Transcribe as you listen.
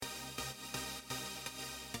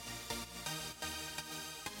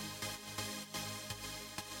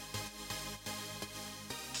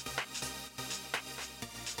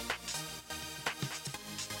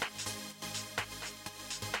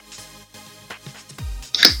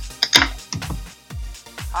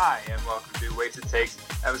Hi, and welcome to Wasted Takes,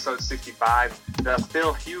 episode 65, the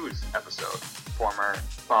Phil Hughes episode, former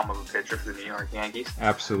bum of a pitcher for the New York Yankees.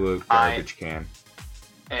 Absolute garbage can.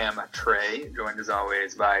 I am Trey, joined as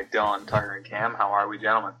always by Dylan, Tucker, and Cam. How are we,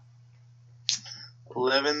 gentlemen?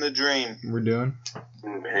 Living the dream. We're doing?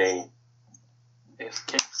 In pain.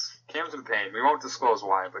 Cam's in pain. We won't disclose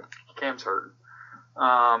why, but Cam's hurting.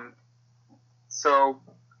 So,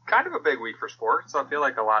 kind of a big week for sports. I feel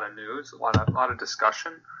like a lot of news, a lot of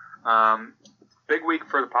discussion. Big week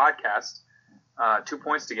for the podcast. 2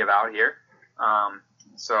 points to give out here.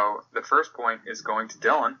 So the first point is going to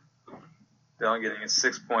Dylan. Dylan getting his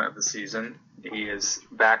 6th point of the season. He is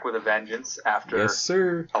back with a vengeance after Yes,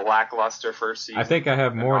 sir. a lackluster first season. I think I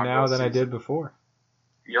have more now than I did before.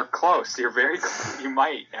 You're close. You're very close. You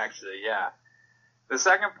might, actually, yeah. The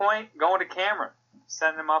second point, going to Cameron.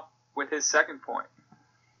 Setting him up with his second point.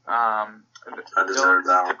 I deserve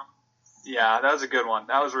that one. Yeah, that was a good one.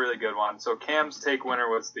 That was a really good one. So Cam's take winner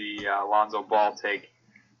was the Alonzo Ball take.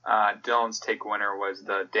 Dylan's take winner was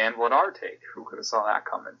the Dan Vladar take. Who could have saw that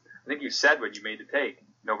coming? I think you said when you made the take,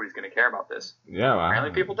 nobody's going to care about this. Yeah, well,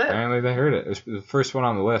 Apparently people did. Apparently they heard it. It was the first one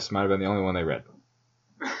on the list. Might have been the only one they read.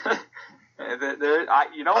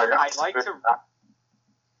 You know what? I like to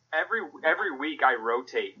every week I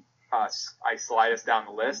rotate us. I slide us down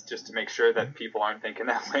the list just to make sure that people aren't thinking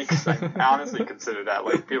that way. Because I honestly consider that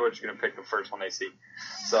like people are just going to pick the first one they see.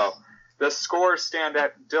 So the scores stand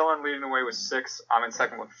at Dylan leading the way with 6. I'm in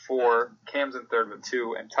second with 4. Cam's in third with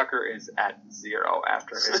 2, and Tucker is at 0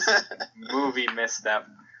 after his movie misstep.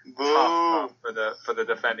 Boo! For the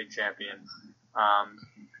defending champion.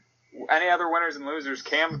 Any other winners and losers?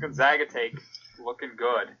 Cam's Gonzaga take looking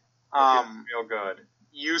good. Real good.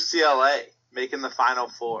 UCLA making the Final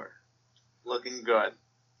Four. Looking good.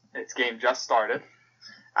 Its game just started.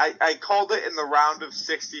 I called it in the round of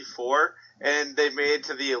 64, and they made it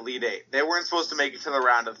to the Elite Eight. They weren't supposed to make it to the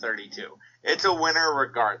round of 32. It's a winner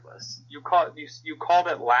regardless. You called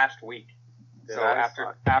it last week. So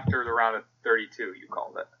after the round of 32, you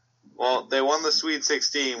called it. Well, they won the Sweet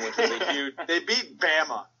 16, which was a huge. They beat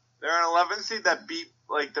Bama. They're an 11 seed that beat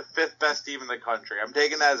like the 5th best team in the country. I'm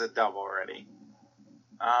taking that as a dub already.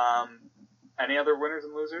 Any other winners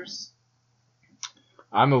and losers?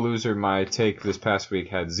 I'm a loser. My take this past week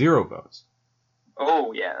had 0 votes.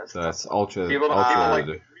 Oh yeah, So that's ultra. People like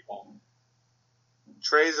the three ball.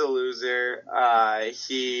 Trey's a loser.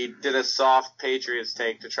 He did a soft Patriots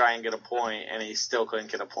take to try and get a point, and he still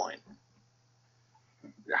couldn't get a point.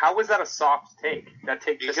 How was that a soft take? That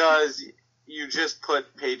take Because you just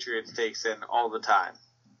put Patriots takes in all the time.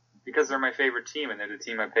 Because they're my favorite team, and they're the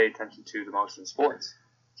team I pay attention to the most in sports.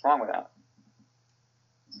 What's wrong with that?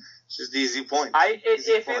 It's just easy points.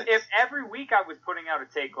 If every week I was putting out a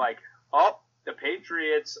take like, oh, the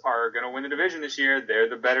Patriots are going to win the division this year. They're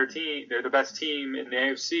the better team. They're the best team in the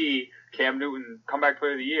AFC. Cam Newton, comeback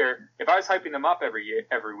player of the year. If I was hyping them up every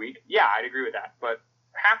week, yeah, I'd agree with that. But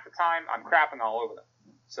half the time, I'm crapping all over them.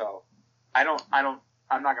 So I'm not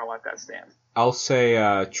going to let that stand. I'll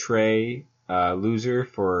say Trey loser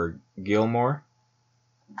for Gilmore.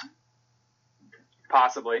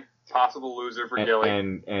 Possible loser for Gilly.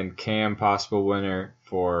 And Cam possible winner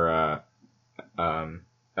for Alvin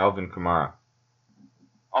Kamara.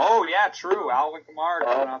 Oh, yeah, true. Alvin Kamara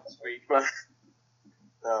coming out this week. That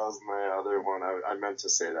was my other one. I meant to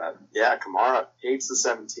say that. Yeah, Kamara hates the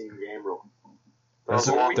 17-game rule.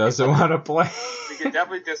 Doesn't want to play. We can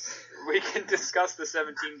definitely we can discuss the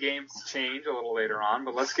 17 games change a little later on,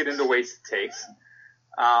 but let's get into wasted takes.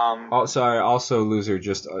 Also loser,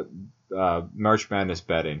 just March Madness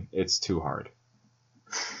betting. It's too hard.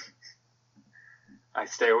 I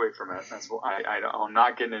stay away from it. That's why I'm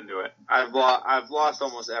not getting into it. I've lost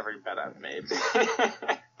almost every bet I've made.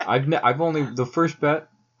 I've only the first bet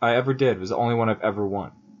I ever did was the only one I've ever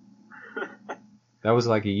won. That was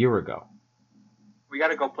like a year ago. We got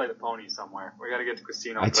to go play the ponies somewhere. We got to get to the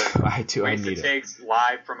casino. I do. I need Wasted it. Takes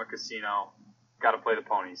live from a casino. Got to play the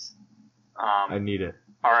ponies. I need it.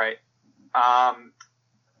 All right.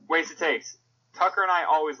 Wasted Takes. Tucker and I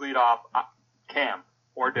always lead off. Cam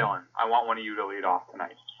or Dylan, I want one of you to lead off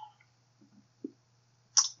tonight.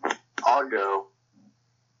 I'll go.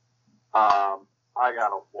 I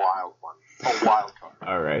got a wild one. A wild card.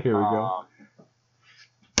 All right, here we go.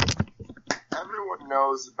 Everyone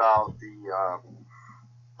knows about the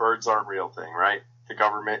birds aren't real thing, right? The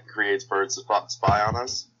government creates birds to spy on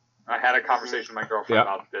us. I had a conversation with my girlfriend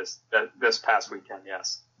about this past weekend,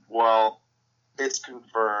 yes. Well, it's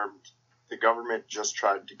confirmed. The government just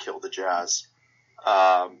tried to kill the Jazz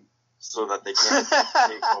so that they can't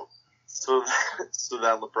take over, so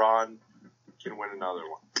that LeBron can win another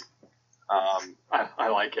one. I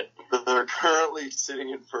like it. They're currently sitting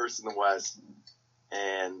in first in the West,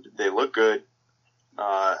 and they look good.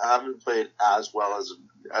 Haven't played as well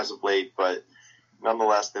as of late, but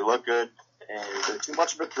nonetheless, they look good, and they're too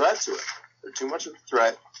much of a threat to it. They're too much of a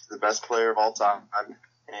threat to the best player of all time,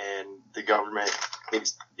 and the government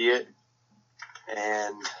hates to see it,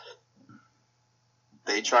 and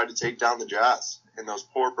they tried to take down the Jazz. And those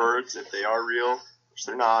poor birds, if they are real, which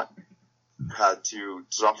they're not, had to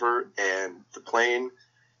suffer, and the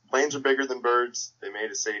planes are bigger than birds. They made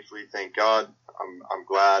it safely, thank God. I'm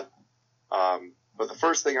glad. But the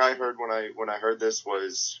first thing I heard when I heard this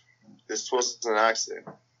was an accident.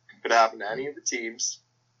 It could happen to any of the teams.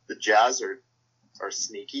 The Jazz are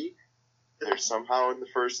sneaky. They're somehow in the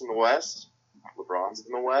first in the West. LeBron's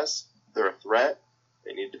in the West. They're a threat.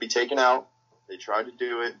 They need to be taken out. They tried to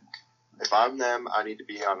do it. If I'm them, I need to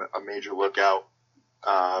be on a major lookout.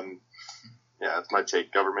 Yeah, that's my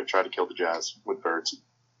take. Government tried to kill the Jazz with birds.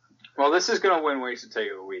 Well, this is going to win Wasted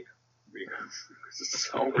Take of the Week. This is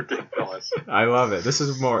so ridiculous. I love it. This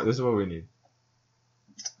is what we need.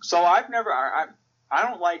 So I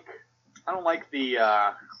don't like the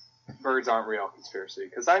birds aren't real conspiracy,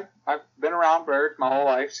 because I've been around birds my whole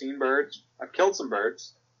life, seen birds. I've killed some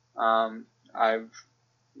birds. My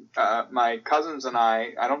cousins and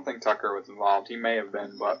I don't think Tucker was involved. He may have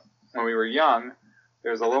been, but when we were young,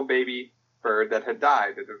 there was a little baby bird that had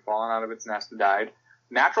died. It had fallen out of its nest and died.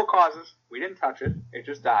 Natural causes. We didn't touch it. It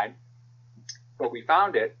just died. But we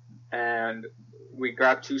found it, and we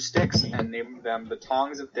grabbed 2 sticks and named them the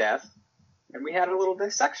Tongs of Death. And we had a little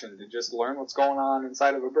dissection to just learn what's going on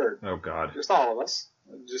inside of a bird. Oh, God. Just all of us.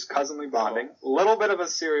 Just cousinly bonding. A little bit of a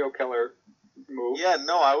serial killer move. Yeah,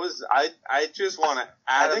 no, I just want to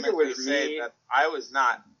adamantly say that I was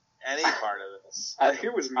not any part of this. I think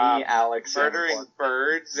it was me, Alex. Murdering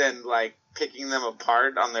birds and, like, picking them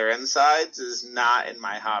apart on their insides is not in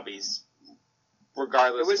my hobbies.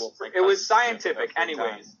 Regardless it was scientific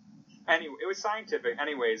anyways. It was scientific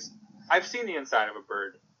anyways. I've seen the inside of a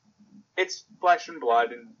bird. It's flesh and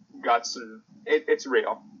blood and guts, and it's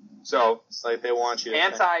real. So it's like they want you to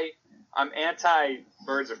I'm anti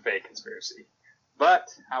birds are fake conspiracy.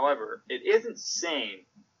 But, however, it is insane.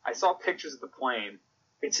 I saw pictures of the plane.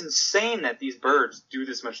 It's insane that these birds do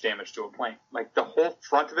this much damage to a plane. Like, the whole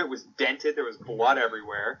front of it was dented. There was blood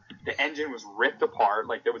everywhere. The engine was ripped apart.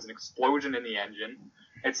 Like, there was an explosion in the engine.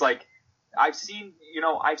 It's like, I've seen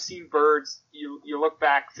birds. You look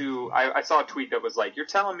back to, I saw a tweet that was like, you're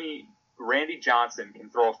telling me Randy Johnson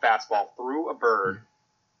can throw a fastball through a bird,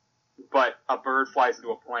 but a bird flies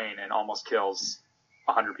into a plane and almost kills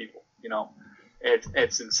 100 people,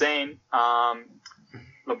 It's insane.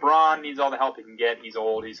 LeBron needs all the help he can get. He's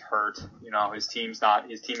old. He's hurt. His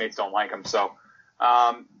teammates don't like him. So,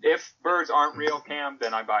 if birds aren't real, Cam,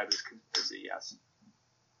 then I buy this conspiracy, yes.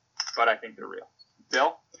 But I think they're real.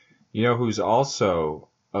 Bill? You know who's also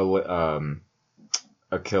a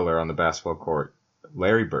killer on the basketball court?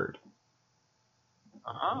 Larry Bird.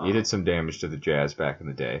 Oh. He did some damage to the Jazz back in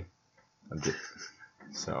the day.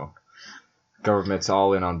 So, government's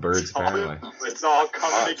all in on birds, apparently. It's all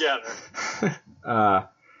coming together.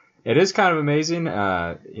 It is kind of amazing,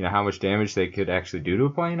 how much damage they could actually do to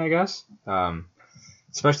a plane, I guess.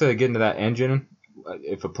 Especially getting to that engine.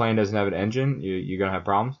 If a plane doesn't have an engine, you're going to have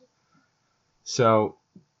problems. So,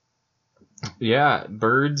 yeah,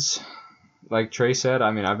 birds, like Trey said,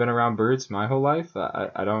 I've been around birds my whole life.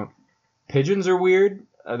 I don't... Pigeons are weird.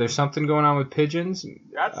 There's something going on with pigeons.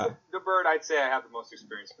 That's the bird I'd say I have the most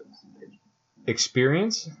experience with.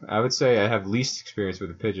 Experience? I would say I have least experience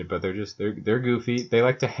with a pigeon, but they're goofy. They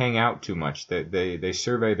like to hang out too much. They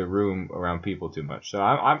survey the room around people too much. So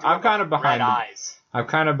I'm kind of behind. I'm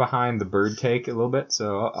kind of behind the bird take a little bit.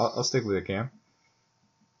 So I'll stick with it, Cam.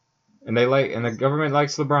 And the government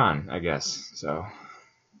likes LeBron, I guess. So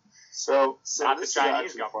Not this the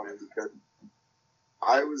Chinese is actually funny because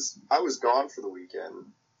I was gone for the weekend,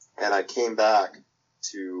 and I came back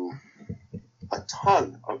to a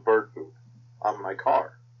ton of bird poop on my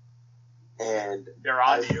car. And they're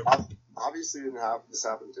on you. Obviously didn't have this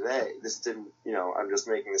happen today. This didn't, I'm just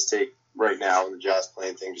making this take right now, and the Jazz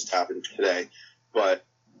playing thing just happened today. But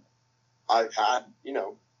I've had,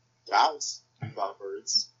 doubts about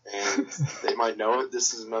birds, and they might know it.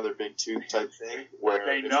 This is another big tooth type thing where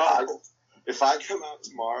they know. If I come out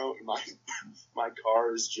tomorrow and my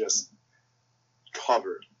car is just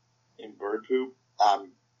covered in bird poop,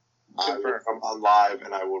 I'm live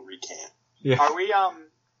and I will recant. Yeah.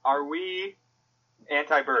 Are we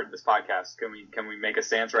anti-bird? This podcast, can we make a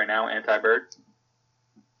stance right now? Anti-bird.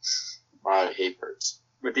 I hate birds.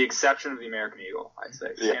 with the exception of the American Eagle, I'd say.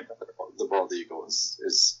 Yeah, the bald eagle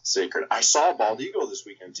is sacred. I saw a bald eagle this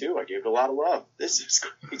weekend too. I gave it a lot of love. This is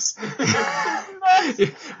crazy.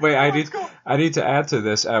 Wait, I need to add to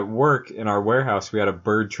this. At work in our warehouse, we had a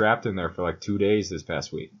bird trapped in there for like 2 days this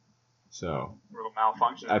past week. So Real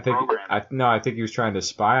malfunction in I the think program. I think he was trying to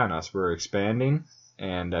spy on us. We're expanding,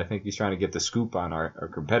 and I think he's trying to get the scoop on our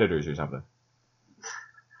competitors or something.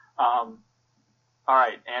 All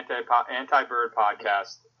right, anti-bird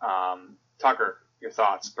podcast. Tucker, your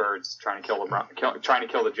thoughts? Birds trying to kill LeBron, trying to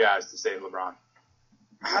kill the Jazz to save LeBron.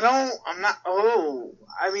 I'm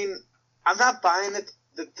not buying it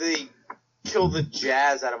that they kill the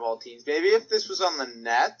Jazz out of all teams. Maybe if this was on the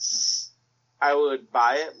Nets, I would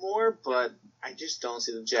buy it more, but I just don't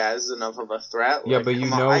see the Jazz as enough of a threat. Yeah, but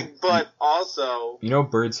but also,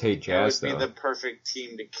 birds hate Jazz, it would be the perfect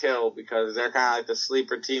team to kill because they're kind of like the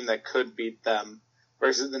sleeper team that could beat them.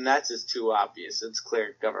 Versus the Nets is too obvious. It's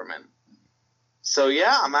clear government. So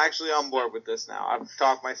yeah, I'm actually on board with this now. I've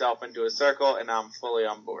talked myself into a circle, and I'm fully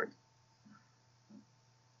on board.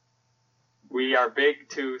 We are big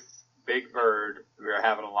tooth, big bird. We are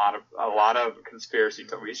having a lot of conspiracy.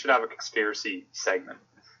 We should have a conspiracy segment.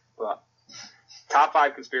 But top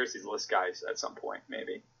 5 conspiracies list, guys, at some point,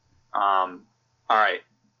 maybe. All right.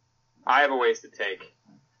 I have a ways to take.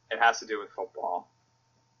 It has to do with football.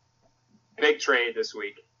 Big trade this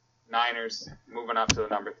week. Niners moving up to the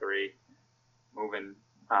number 3. Moving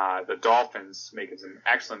the Dolphins making some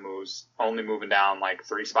excellent moves. Only moving down like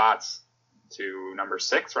 3 spots to number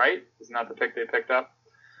 6, right? Isn't that the pick they picked up?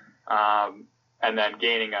 And then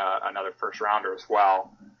gaining another first rounder as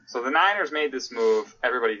well. So the Niners made this move.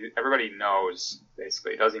 Everybody knows,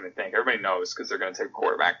 basically. Doesn't even think. Everybody knows because they're going to take a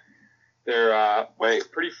quarterback. They're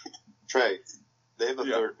pretty. Trey, they have the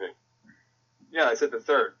 3rd pick. Yeah, I said the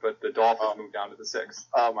 3rd, but the Dolphins moved down to the 6th.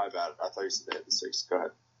 Oh, my bad. I thought you said they had the 6th. Go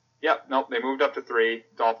ahead. Yep, nope, they moved up to 3.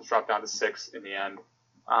 Dolphins dropped down to 6 in the end.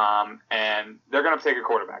 And they're going to take a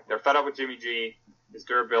quarterback. They're fed up with Jimmy G, his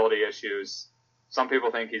durability issues. Some people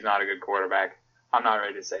think he's not a good quarterback. I'm not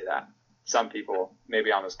ready to say that. Some people,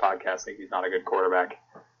 maybe on this podcast, think he's not a good quarterback.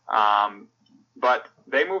 But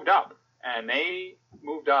they moved up, and they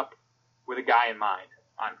moved up with a guy in mind,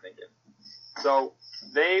 I'm thinking. So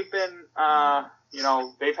they've been,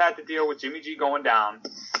 they've had to deal with Jimmy G going down.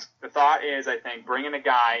 The thought is, I think, bringing a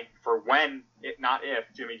guy for when, not if,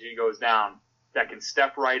 Jimmy G goes down, that can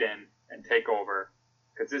step right in and take over.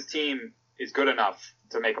 Because this team is good enough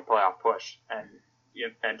to make a playoff push.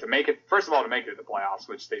 And to make it, first of all, to make it to the playoffs,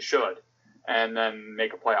 which they should, and then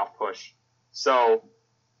make a playoff push. So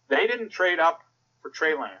they didn't trade up for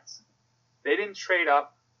Trey Lance. They didn't trade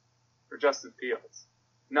up for Justin Fields.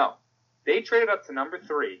 No. They traded up to number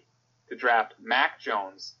 3 to draft Mac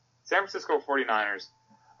Jones. San Francisco 49ers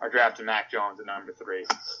are drafting Mac Jones at number 3.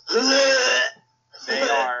 They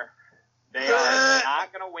are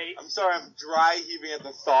not going to wait. I'm sorry, I'm dry heaving at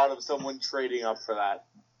the thought of someone trading up for that.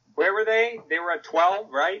 Where were they? They were at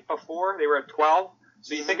 12, right? Before? They were at 12.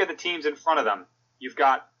 So you think of the teams in front of them. You've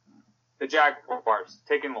got the Jaguars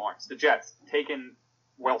taking Lawrence, the Jets taking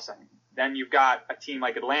Wilson. Then you've got a team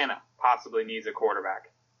like Atlanta possibly needs a quarterback.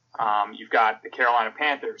 You've got the Carolina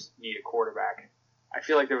Panthers need a quarterback. I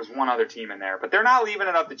feel like there was one other team in there, but they're not leaving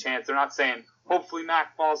it up to chance. They're not saying, hopefully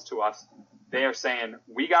Mac falls to us. They are saying,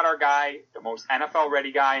 we got our guy, the most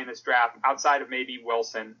NFL-ready guy in this draft, outside of maybe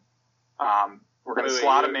Wilson. We're going to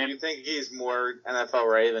slot him in. You think he's more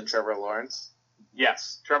NFL-ready than Trevor Lawrence?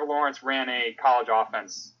 Yes. Trevor Lawrence ran a college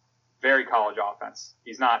offense, very college offense.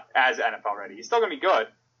 He's not as NFL-ready. He's still going to be good.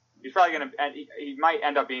 He's probably going to, and he might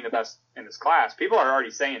end up being the best in this class. People are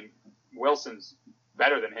already saying Wilson's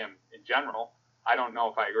better than him in general. I don't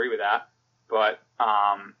know if I agree with that, but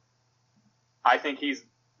I think he's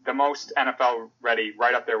the most NFL ready,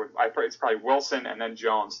 right up there with, it's probably Wilson and then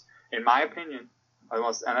Jones. In my opinion, are the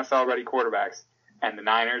most NFL ready quarterbacks, and the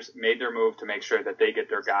Niners made their move to make sure that they get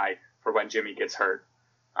their guy for when Jimmy gets hurt.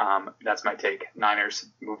 That's my take. Niners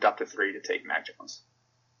moved up to 3 to take Mac Jones.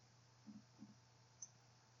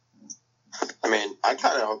 I mean, I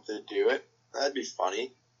kind of hope they do it. That'd be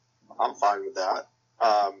funny. I'm fine with that.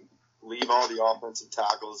 Leave all the offensive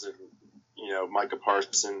tackles and, Micah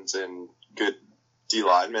Parsons and good D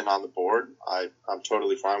linemen on the board. I'm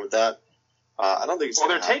totally fine with that. I don't think it's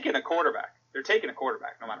they're taking a quarterback. They're taking a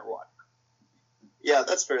quarterback no matter what. Yeah,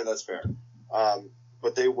 that's fair.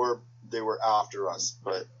 But they were after us,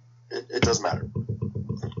 but it doesn't matter.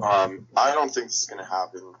 I don't think this is going to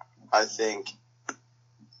happen. I think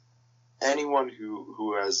anyone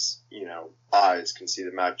who has, eyes can see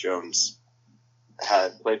that Mac Jones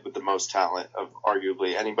had played with the most talent of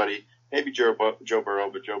arguably anybody maybe Joe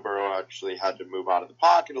Burrow, but Joe Burrow actually had to move out of the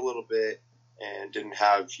pocket a little bit and didn't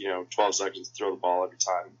have 12 seconds to throw the ball every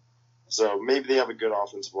time. So maybe they have a good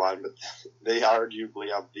offensive line, but they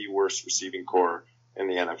arguably have the worst receiving core in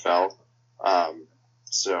the NFL.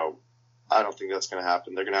 So I don't think that's going to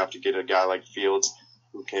happen. They're going to have to get a guy like Fields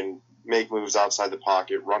who can make moves outside the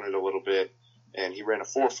pocket, run it a little bit, and he ran a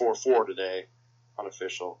 4.44 today,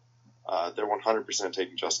 unofficial. They're 100%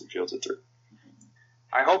 taking Justin Fields at 3.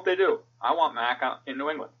 I hope they do. I want Mac in New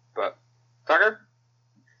England, but Tucker?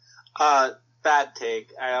 Bad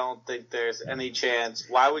take. I don't think there's any chance.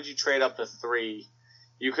 Why would you trade up to 3?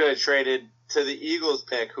 You could have traded to the Eagles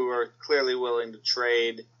pick, who are clearly willing to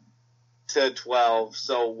trade to 12.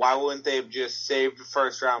 So why wouldn't they have just saved the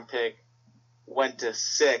first round pick, went to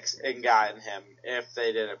 6, and gotten him if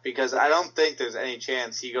they did it? Because I don't think there's any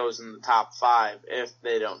chance he goes in the top 5 if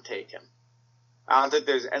they don't take him. I don't think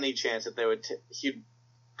there's any chance that he'd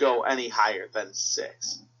go any higher than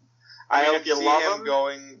 6. I don't see him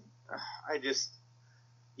going.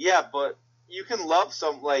 But you can love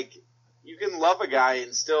you can love a guy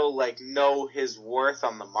and still know his worth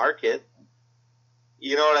on the market.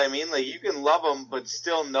 You know what I mean? You can love him, but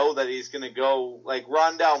still know that he's going to go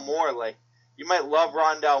Rondale Moore. You might love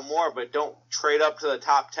Rondale Moore, but don't trade up to the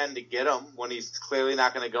top 10 to get him when he's clearly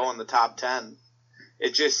not going to go in the top 10.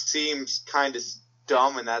 It just seems kind of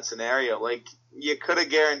dumb in that scenario. You could have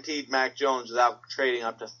guaranteed Mac Jones without trading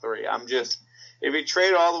up to 3. If you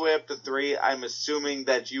trade all the way up to 3, I'm assuming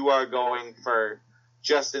that you are going for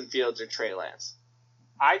Justin Fields or Trey Lance.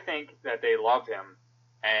 I think that they love him,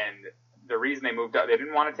 and the reason they moved up, they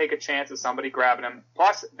didn't want to take a chance of somebody grabbing him.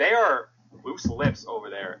 Plus, they are loose lips over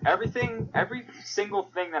there. Every single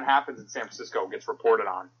thing that happens in San Francisco gets reported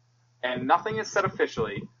on, and nothing is said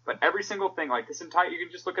officially, but every single thing, you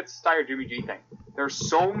can just look at this entire Jimmy G thing. There's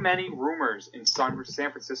so many rumors in San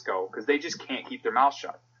Francisco because they just can't keep their mouth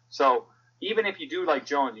shut. So, even if you do like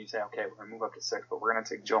Jones, you say, okay, we're going to move up to 6, but we're going to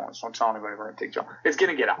take Jones. Don't tell anybody we're going to take Jones. It's going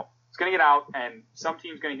to get out. It's going to get out, and some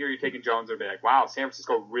team's going to hear you taking Jones. They'll be like, wow, San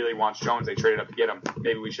Francisco really wants Jones. They traded up to get him.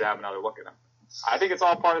 Maybe we should have another look at him. I think it's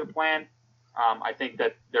all part of the plan. I think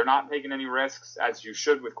that they're not taking any risks, as you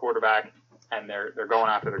should with quarterback, and they're going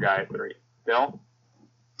after their guy at 3. Bill?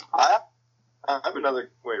 I have another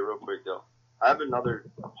 – wait, real quick, though. I have another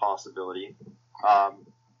possibility. I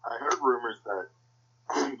heard rumors that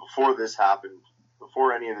before this happened,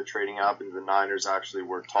 before any of the trading happened, the Niners actually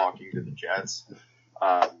were talking to the Jets,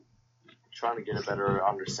 trying to get a better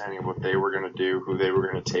understanding of what they were going to do, who they were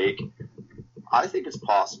going to take. I think it's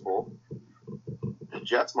possible the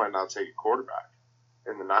Jets might not take a quarterback,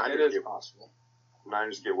 and the Niners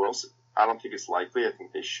get Wilson. I don't think it's likely. I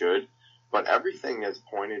think they should, but everything has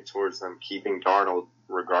pointed towards them keeping Darnold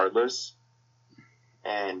regardless.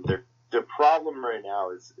 And the problem right now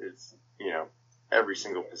is every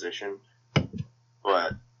single position,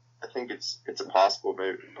 but I think it's a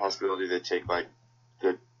possibility they take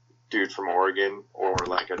the dude from Oregon or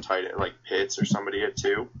a tight end like Pitts or somebody at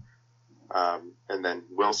 2, and then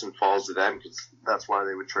Wilson falls to them because that's why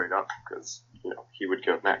they would trade up because he would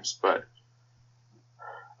go next. But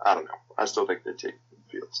I don't know. I still think they take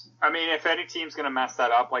Fields. I mean, if any team's going to mess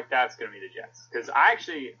that up like that, it's going to be the Jets. Because I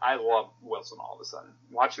love Wilson all of a sudden.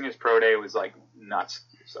 Watching his pro day was nuts.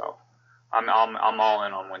 So I'm all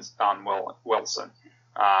in on Wilson.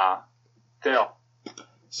 Phil.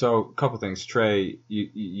 So a couple things, Trey.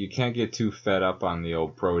 You can't get too fed up on the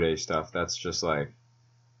old pro day stuff. That's just I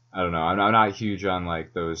don't know. I'm not huge on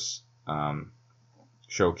those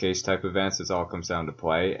showcase type events. It all comes down to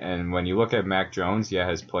play. And when you look at Mac Jones,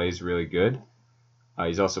 his play is really good.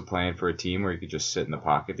 He's also playing for a team where he could just sit in the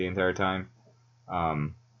pocket the entire time.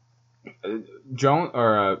 Mac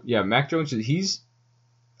Jones, he's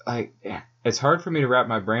it's hard for me to wrap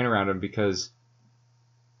my brain around him because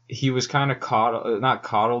he was kind of not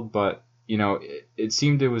coddled, but it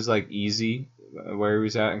seemed it was easy where he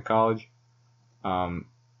was at in college.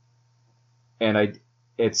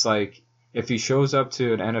 It's if he shows up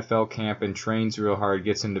to an NFL camp and trains real hard,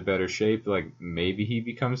 gets into better shape, maybe he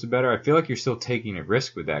becomes better. I feel like you're still taking a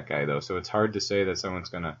risk with that guy, though, so it's hard to say that someone's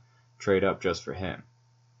going to trade up just for him.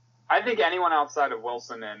 I think anyone outside of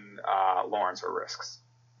Wilson and Lawrence are risks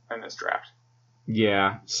in this draft.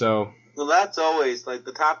 Yeah, so... Well, that's always,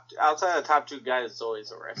 the top... Outside of the top 2 guys, it's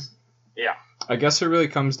always a risk. Yeah. I guess it really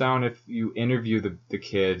comes down if you interview the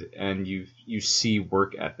kid and you see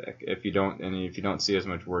work ethic. If you don't see as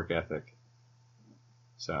much work ethic.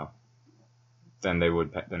 So, then they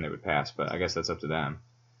would pass, but I guess that's up to them.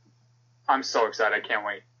 I'm so excited! I can't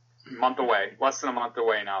wait. A month away, less than a month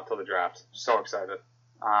away now till the draft. So excited.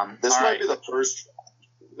 This might be the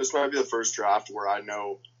first draft where I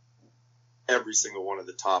know every single one of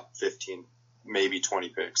the top 15, maybe 20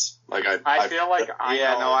 picks. Like I feel like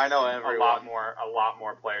I know everyone. a lot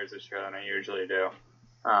more players this year than I usually do.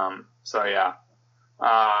 So yeah.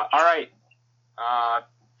 All right.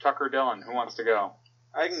 Tucker Dillon, who wants to go?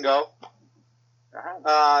 I can go.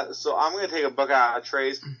 So I'm going to take a book out of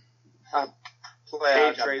Trey's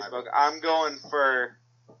book. I'm going for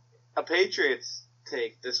a Patriots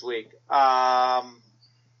take this week.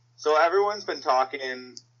 So everyone's been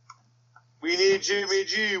talking, we need Jimmy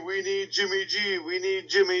G, we need Jimmy G, we need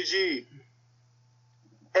Jimmy G.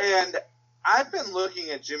 And I've been looking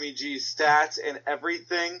at Jimmy G's stats and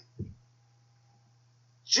everything.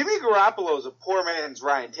 Jimmy Garoppolo is a poor man's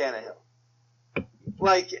Ryan Tannehill.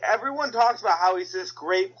 Like, everyone talks about how he's this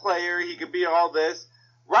great player, he could be all this.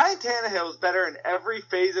 Ryan Tannehill is better in every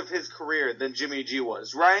phase of his career than Jimmy G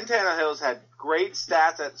was. Ryan Tannehill's had great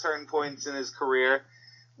stats at certain points in his career.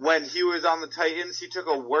 When he was on the Titans, he took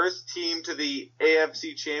a worse team to the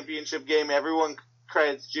AFC Championship game. Everyone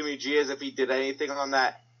credits Jimmy G as if he did anything on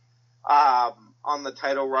that, on the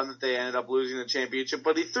title run that they ended up losing the championship.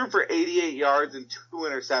 But he threw for 88 yards and 2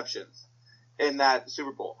 interceptions in that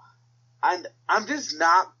Super Bowl. And I'm just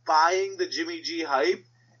not buying the Jimmy G hype.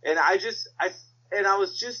 And I feel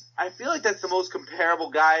like that's the most comparable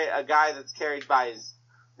guy, a guy that's carried by his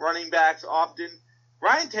running backs often.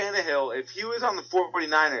 Ryan Tannehill, if he was on the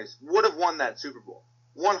 49ers, would have won that Super Bowl.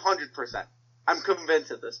 100%. I'm convinced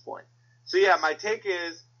at this point. So yeah, my take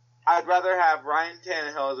is I'd rather have Ryan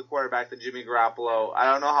Tannehill as a quarterback than Jimmy Garoppolo.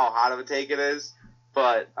 I don't know how hot of a take it is,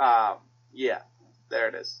 but yeah, there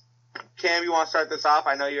it is. Cam, you want to start this off?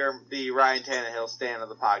 I know you're the Ryan Tannehill stan of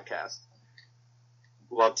the podcast.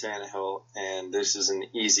 Love Tannehill, and this is an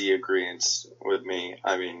easy agreement with me.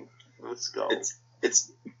 I mean, let's go.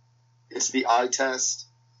 It's the eye test,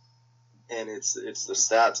 and it's the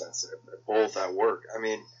stats. That's it. They're both at work. I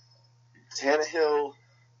mean, Tannehill,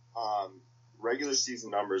 regular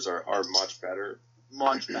season numbers are much better.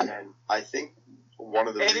 Much better. And I think one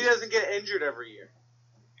of the he doesn't get injured every year.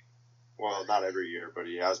 Well, not every year, but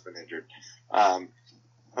he has been injured.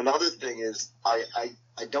 Another thing is, I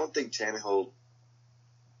don't think Tannehill,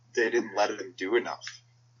 they didn't let him do enough.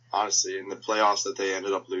 Honestly, in the playoffs that they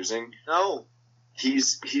ended up losing. No.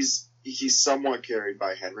 He's somewhat carried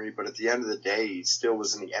by Henry, but at the end of the day, he still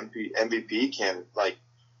was in the MVP like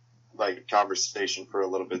conversation for a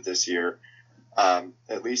little bit this year.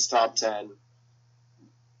 At least top 10.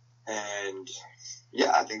 And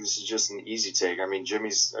yeah, I think this is just an easy take. I mean,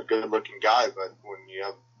 Jimmy's a good-looking guy, but when you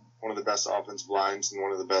have one of the best offensive lines and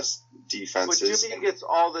one of the best defenses. But Jimmy gets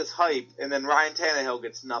all this hype, and then Ryan Tannehill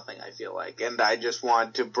gets nothing, I feel like. And I just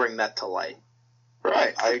want to bring that to light.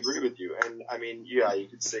 Right, I agree with you. And, I mean, yeah, you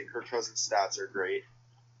could say Kirk Cousins' stats are great,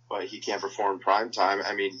 but he can't perform prime time.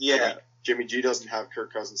 I mean, yeah. Jimmy G doesn't have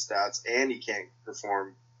Kirk Cousins' stats, and he can't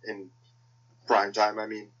perform in prime time. I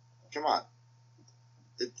mean, come on.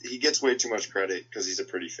 He gets way too much credit because he's a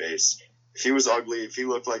pretty face. If he was ugly, if he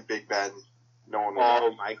looked like Big Ben, no one would.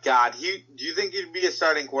 Oh, my God. Do you think he'd be a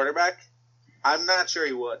starting quarterback? I'm not sure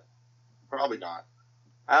he would. Probably not.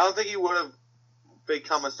 I don't think he would have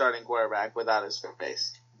become a starting quarterback without his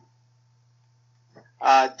face.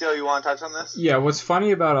 Dill, you want to touch on this? Yeah, what's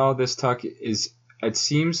funny about all this, Tuck, is it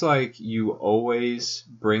seems like you always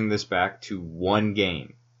bring this back to one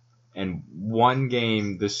game. And one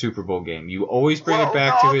game, the Super Bowl game. You always bring it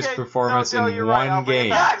back to his performance in one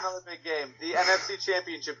game. Another big game, the NFC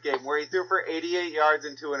Championship game, where he threw for 88 yards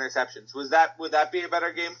and 2 interceptions. Would that be a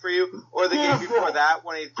better game for you, or the game before that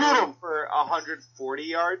when he threw for 140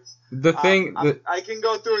 yards? I can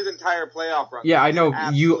go through his entire playoff run. Yeah, I know.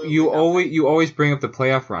 You always bring up the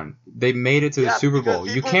playoff run. They made it to the Super Bowl.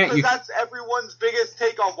 That's everyone's biggest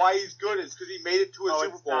take on why he's good is because he made it to a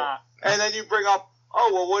Super Bowl, and then you bring up. Oh,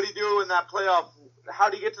 well, what did he do in that playoff? How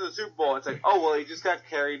did he get to the Super Bowl? It's like, oh, well, he just got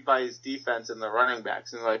carried by his defense and the running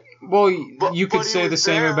backs. And like, well, you could say the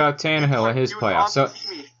same about Tannehill in his playoffs. So,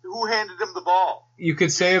 who handed him the ball? You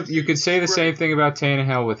could say the same thing about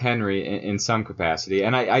Tannehill with Henry in some capacity.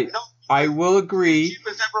 And I will agree. He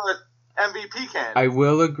was never an MVP candidate. I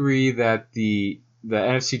will agree that the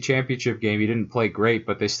NFC Championship game, he didn't play great,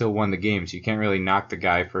 but they still won the game. So you can't really knock the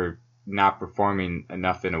guy for not performing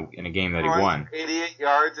enough in a game that he won. 88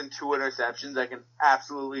 yards and 2 interceptions. I can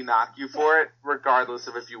absolutely knock you for it, regardless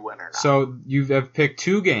of if you win or not. So you have picked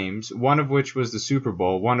 2 games, one of which was the Super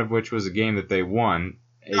Bowl, one of which was a game that they won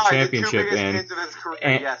a championship in. Games of his career.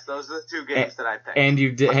 Yes, those are the 2 games that I picked. And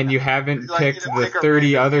you haven't picked the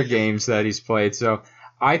 30 other games that he's played. So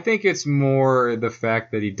I think it's more the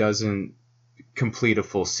fact that he doesn't complete a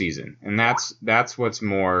full season, and that's what's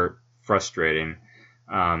more frustrating.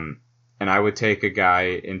 and I would take a guy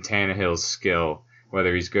in Tannehill's skill,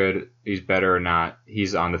 whether he's good, he's better or not,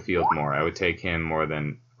 he's on the field more. I would take him more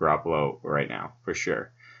than Garoppolo right now, for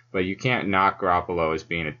sure. But you can't knock Garoppolo as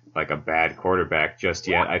being a bad quarterback just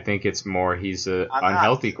yet. I think it's more he's an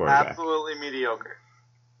unhealthy quarterback. Absolutely mediocre.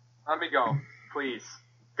 Let me go, please.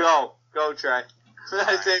 Go, Trey.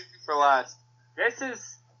 I saved you for last. This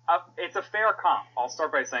is it's a fair comp. I'll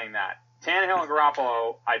start by saying that. Tannehill and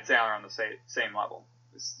Garoppolo, I'd say, are on the same level.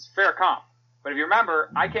 It's a fair comp. But if you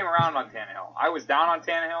remember, I came around on Tannehill. I was down on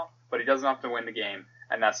Tannehill, but he doesn't have to win the game,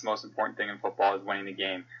 and that's the most important thing in football is winning the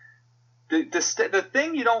game. The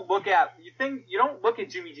thing you don't look at, you don't look at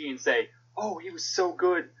Jimmy G and say, oh, he was so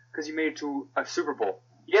good because he made it to a Super Bowl.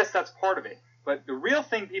 Yes, that's part of it. But the real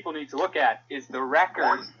thing people need to look at is the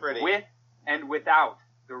record with and without.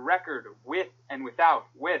 The record with and without.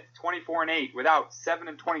 With 24-8, without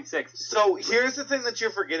 7-26. So here's the thing that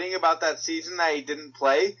you're forgetting about that season that he didn't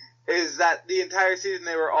play is that the entire season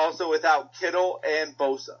they were also without Kittle and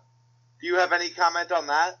Bosa. Do you have any comment on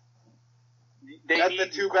that? That's the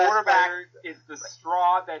two quarterback is the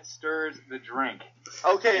straw that stirs the drink.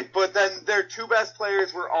 Okay, but then their two best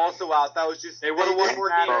players were also out. That was just they would have won more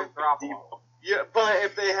games. Yeah, but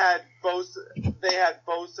if they had Bosa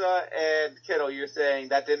and Kittle, you're saying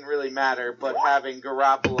that didn't really matter, but having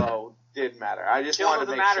Garoppolo did matter. I just wanted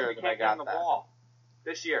to make sure that I got that. Ball.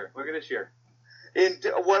 This year, look at this year. And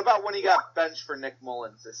what about when he got benched for Nick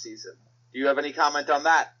Mullins this season? Do you have any comment on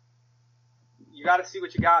that? You got to see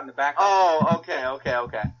what you got in the back. Oh, okay.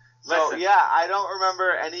 So, yeah, I don't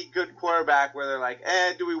remember any good quarterback where they're like,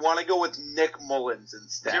 do we want to go with Nick Mullins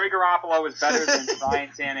instead? Jimmy Garoppolo is better than Ryan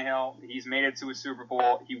Tannehill. He's made it to a Super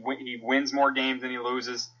Bowl. He wins more games than he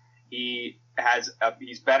loses. He's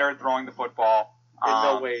better at throwing the football. In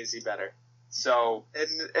no way is he better. So, and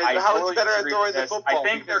how is he better at throwing the football? I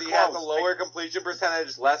think because he has a lower completion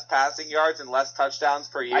percentage, less passing yards, and less touchdowns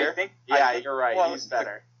per year? You're right. Well, he's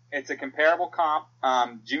better. It's a comparable comp.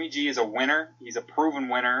 Jimmy G is a winner. He's a proven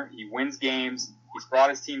winner. He wins games. He's brought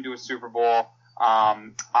his team to a Super Bowl.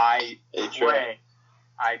 I pray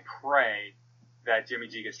that Jimmy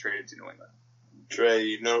G gets traded to New England. Trey,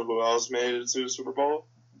 you know who else made it to the Super Bowl?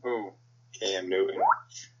 Who? Cam Newton.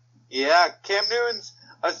 Yeah, Cam Newton's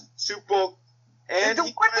a Super Bowl. And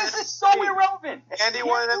this is so irrelevant. And he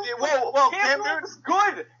won an MVP. Well, Cam Newton was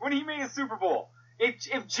good when he made a Super Bowl.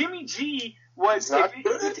 If Jimmy G was if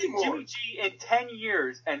Jimmy G in 10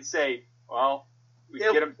 years and say, well, we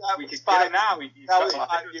could get him now. That was 5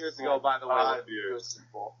 years ago, by the way.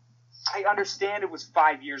 I understand it was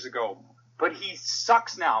 5 years ago, but he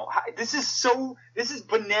sucks now. This is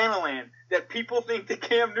banana land that people think that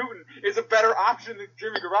Cam Newton is a better option than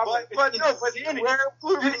Jimmy Garoppolo. But did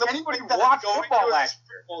anybody watch football last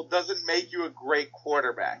year? Doesn't make you a great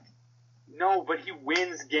quarterback. No, but he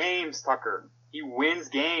wins games, Tucker. He wins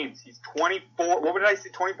games. He's 24. What did I say?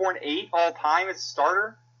 24-8 all time as a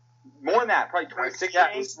starter. More than that, probably 26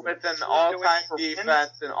 games with an all-time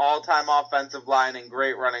defense, an all-time offensive line, and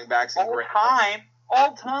great running backs. And all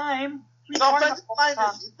time. The offensive line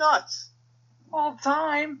is nuts. All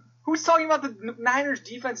time. Who's talking about the Niners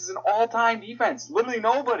defense as an all-time defense? Literally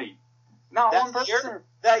nobody. Not one person.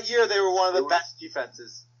 That year, they were one of the best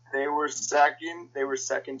defenses. They were second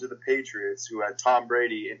to the Patriots, who had Tom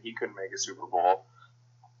Brady, and he couldn't make a Super Bowl.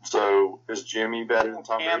 So is Jimmy better than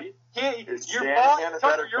Tom Brady? You're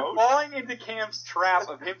falling into Cam's trap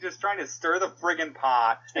of him just trying to stir the friggin'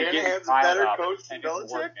 pot. Shanahan's a better coach than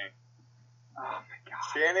Belichick. Oh my God.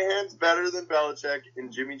 Shanahan's better than Belichick,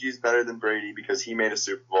 and Jimmy G's better than Brady because he made a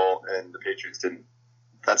Super Bowl and the Patriots didn't.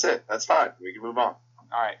 That's it. That's fine. We can move on.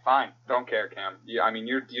 All right, fine. Don't care, Cam.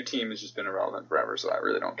 Your team has just been irrelevant forever, so I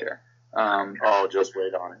really don't care. Just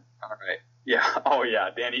wait on it. All right. Yeah. Oh, yeah.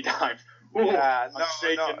 Danny Dimes. Ooh, yeah. I'm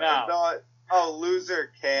shaking now.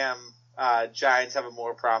 Loser Cam. Giants have a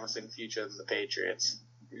more promising future than the Patriots.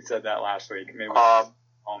 We said that last week. Maybe we'll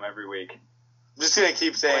home every week. I'm just gonna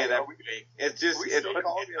keep saying it every week. It's just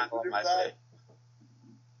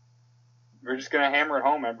We're just gonna hammer it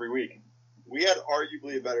home every week. We had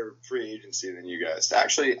arguably a better free agency than you guys.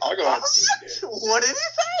 Actually, I'll go ahead and say it. What did he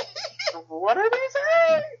say? What did he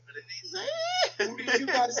say? Who did you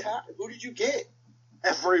guys have? Who did you get?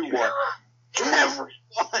 Everyone.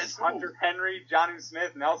 Hunter Henry, Johnny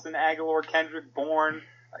Smith, Nelson Aguilar, Kendrick Bourne,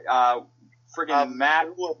 friggin' Matt,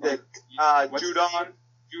 Judon,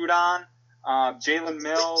 Jalen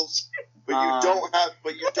Mills. But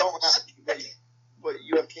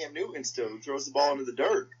you have Cam Newton still, who throws the ball into the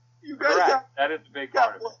dirt. Correct. That is the big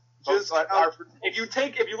part of it. If you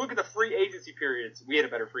look at the free agency periods, we had a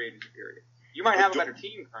better free agency period. You might have a better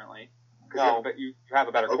team currently. No, but you have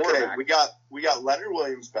a better quarterback. Okay, we got Leonard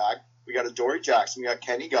Williams back. we got Adoree Jackson, we got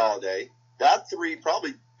Kenny Galladay. That three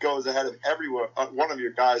probably goes ahead of everyone, one of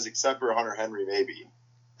your guys except for Hunter Henry, maybe.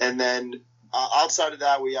 And then outside of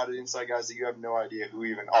that, we added inside guys that you have no idea who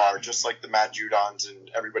even are, just like the Matt Judons and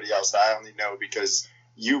everybody else that I only know because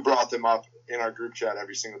you brought them up in our group chat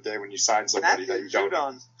every single day when you signed somebody that you don't know.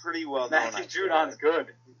 Judon's pretty well known. Matthew Judon's good.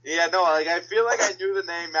 Yeah, no, like I feel like I knew the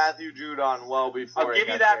name Matthew Judon well before. I'll give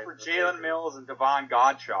you that for Jalen Mills and Devon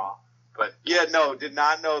Godshaw. But yeah, no, did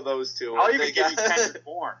not know those two. I'll even give you Kendrick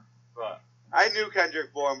Bourne. But I knew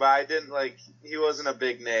Kendrick Bourne, but I didn't he wasn't a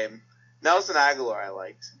big name. Nelson Aguilar I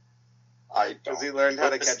liked. Because he learned how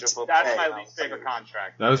to catch a football. That's my least favorite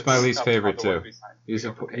contract. That was my least favorite too. He's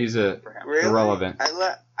really? irrelevant.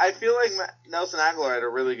 I feel like Nelson Aguilar had a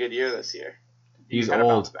really good year this year. He's kind of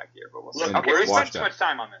old. bounced back here, but we'll Look, see. Okay, we spent washed too up. much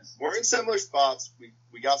time on this. We're in similar spots.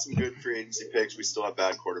 We got some good free agency picks. We still have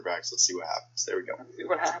bad quarterbacks. Let's see what happens. There we go. Let's see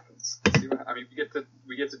what happens. I mean,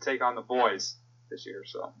 we get to take on the boys this year,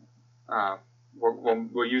 so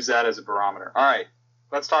we'll use that as a barometer. All right,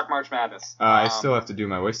 let's talk March Madness. I still have to do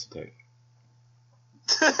my wasted take.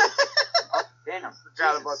 Damn,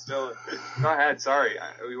 Forgot about Dylan. Go ahead. Sorry,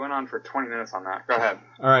 we went on for 20 minutes on that. Go ahead.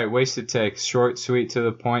 All right, wasted take. Short, sweet, to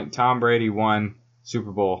the point. Tom Brady won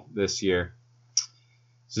Super Bowl this year.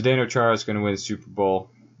 Zdeno Chara is going to win Super Bowl.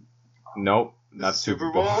 Nope, not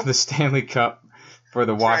Super Bowl. The Stanley Cup for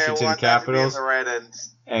the Washington Capitals.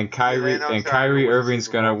 And Kyrie Irving's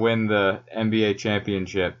going to win the NBA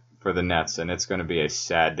championship for the Nets, and it's going to be a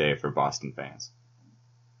sad day for Boston fans.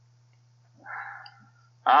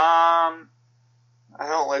 I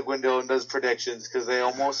don't like when Dylan does predictions because they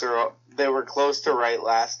were close to right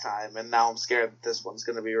last time, and now I'm scared that this one's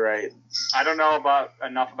going to be right. I don't know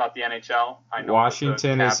enough about the NHL. I know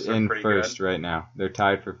Washington the is Caps are in pretty first good. right now. They're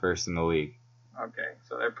tied for first in the league, Okay,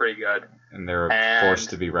 so they're pretty good. and they're And forced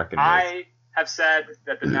to be reckoned with. I have said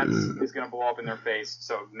that the Nets is going to blow up in their face,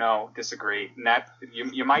 so no, disagree.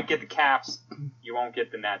 You might get the Caps, you won't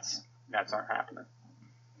get the Nets. Nets aren't happening.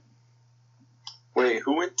 Wait,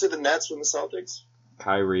 who went to the Nets from the Celtics?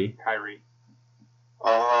 Kyrie.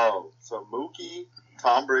 Oh, so Mookie,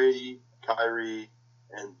 Tom Brady, Kyrie,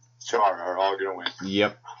 and Chara are all going to win.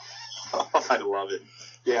 Yep. I love it.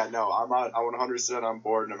 Yeah, no, I'm 100% on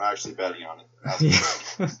board, and I'm actually betting on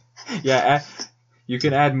it. Yeah, you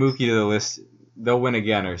can add Mookie to the list. They'll win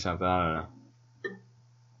again or something. I don't know.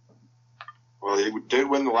 Well, they did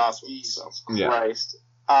win the last one, so. Yeah. Christ.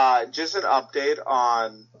 Just an update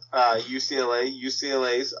on UCLA.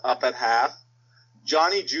 UCLA's up at half.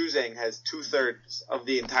 Johnny Juzang has 2/3 of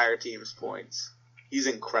the entire team's points. He's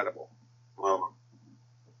incredible. Well,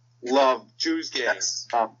 Love Juice Gang. yes.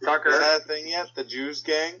 Tucker, Is that a thing yet? The Juice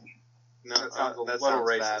Gang? No, That sounds a that little sounds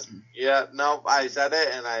racist. bad. Yeah, no, I said it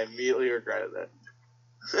and I immediately regretted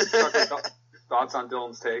Tucker, it. thoughts on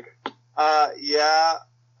Dylan's take? I'm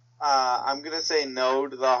gonna say no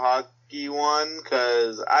to the hockey one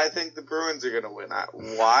because I think the Bruins are gonna win.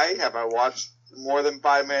 Why? Have I watched more than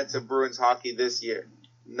 5 minutes of Bruins hockey this year?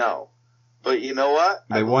 No. But you know what?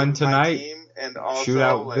 They I won believe my tonight. team and also,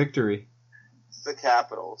 Shootout victory. the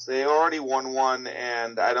Capitals. They already won one,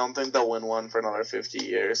 and I don't think they'll win one for another 50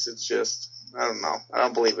 years. It's just, I don't know. I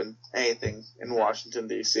don't believe in anything in Washington,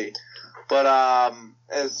 D.C. But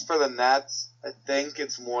as for the Nets, I think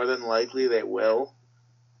it's more than likely they will.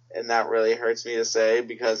 And that really hurts me to say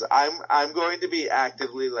because I'm going to be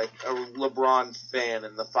actively like a LeBron fan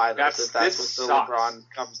in the finals if that's what the LeBron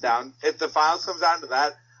comes down. If the finals comes down to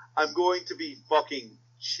that, I'm going to be fucking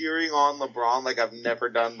cheering on LeBron like I've never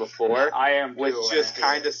done before. I am Which too, just and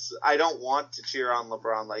kind of, I don't want to cheer on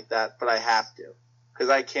LeBron like that, but I have to. Because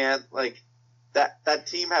I can't, like, that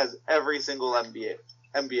team has every single NBA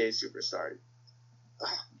superstar.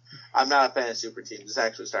 I'm not a fan of super teams. It's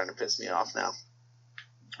actually starting to piss me off now.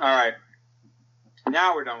 All right.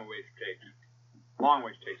 Now we're done with Wage Take. Long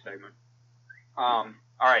Wage Take segment. All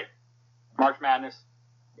right. March Madness.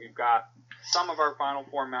 We've got some of our Final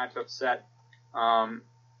Four matchups set.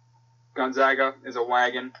 Gonzaga is a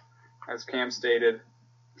wagon, as Cam stated.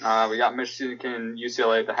 We got Michigan and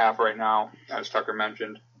UCLA at the half right now, as Tucker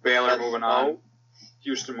mentioned. Baylor moving on.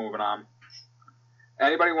 Houston moving on.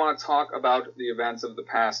 Anybody want to talk about the events of the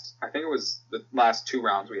past? I think it was the last 2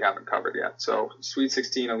 rounds we haven't covered yet. So, Sweet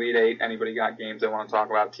 16, Elite 8. Anybody got games they want to talk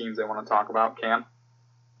about? Teams they want to talk about? Cam?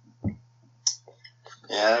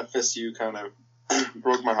 Yeah, FSU kind of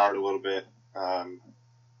broke my heart a little bit.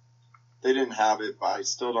 They didn't have it, but I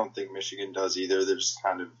still don't think Michigan does either. They're just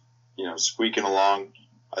kind of, squeaking along.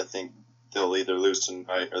 I think they'll either lose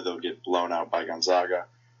tonight or they'll get blown out by Gonzaga.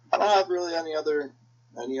 I don't have really any other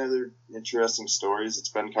interesting stories. It's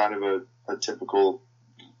been kind of a typical,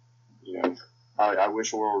 I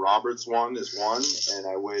wish Oral Roberts won, and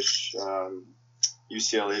I wish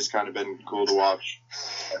UCLA's kind of been cool to watch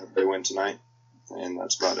if they win tonight, and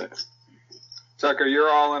that's about it. Tucker, you're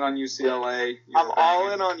all in on UCLA. I'm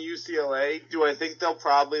all in on UCLA. Do I think they'll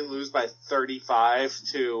probably lose by 35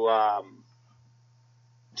 to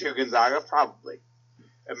Gonzaga? Probably.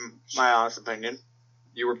 In my honest opinion.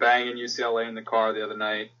 You were banging UCLA in the car the other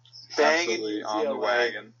night. Banging Absolutely UCLA. on the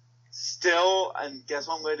wagon. Still, and guess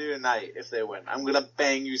what I'm going to do tonight if they win? I'm going to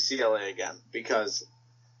bang UCLA again because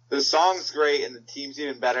the song's great and the team's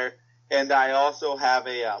even better. And I also have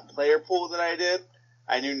a player pool that I did.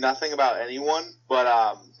 I knew nothing about anyone,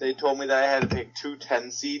 but they told me that I had to pick 2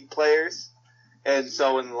 10-seed players. And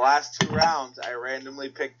so in the last 2 rounds, I randomly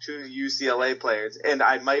picked 2 UCLA players. And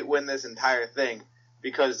I might win this entire thing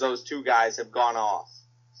because those 2 guys have gone off.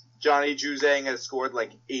 Johnny Juzang has scored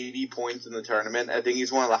like 80 points in the tournament. I think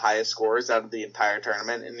he's one of the highest scorers out of the entire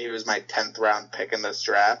tournament, and he was my 10th round pick in this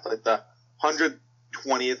draft, like the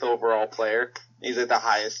 120th overall player. He's like the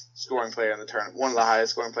highest scoring player in the tournament, one of the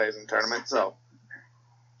highest scoring players in the tournament. So,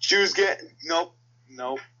 nope,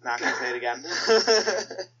 not gonna say it again.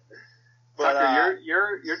 But Tucker,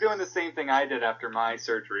 you're doing the same thing I did after my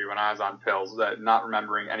surgery when I was on pills, that not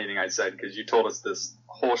remembering anything I said because you told us this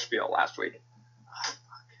whole spiel last week.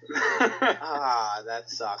 That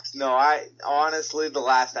sucks. No, honestly, the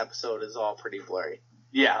last episode is all pretty blurry.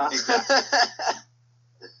 Yeah, exactly.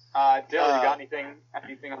 Dylan, you got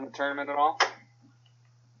anything on the tournament at all?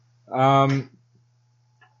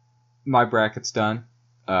 My bracket's done.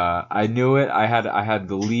 I knew it. I had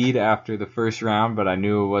the lead after the first round, but I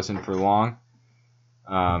knew it wasn't for long.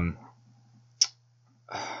 I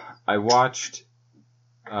watched.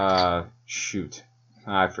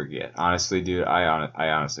 I forget. Honestly, dude, I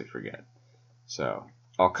honestly forget. So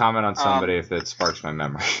I'll comment on somebody if it sparks my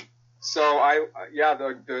memory. So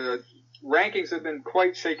the rankings have been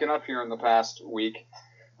quite shaken up here in the past week.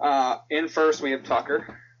 In first we have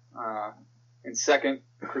Tucker. In second,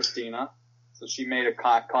 Christina. So she made a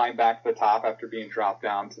climb back to the top after being dropped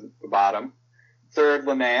down to the bottom. Third,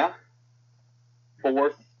 Linnea.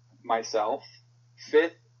 Fourth, myself.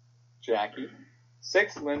 Fifth, Jackie.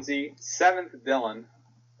 Sixth, Lindsay. Seventh, Dylan.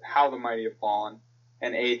 How the mighty have fallen.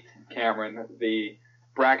 And eighth, Cameron, the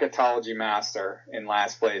bracketology master in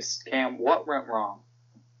last place. Cam, what went wrong?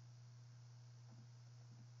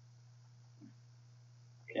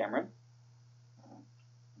 Cameron?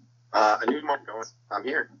 I knew Mark going. I'm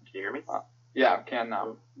here. Can you hear me? Yeah, can now.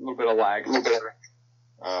 A little bit of lag.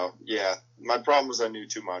 Yeah. My problem was I knew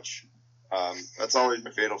too much. That's always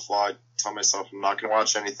my fatal flaw. I tell myself I'm not going to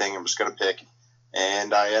watch anything. I'm just going to pick.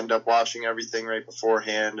 And I end up watching everything right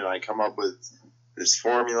beforehand, and I come up with this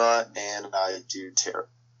formula, and I do terrible.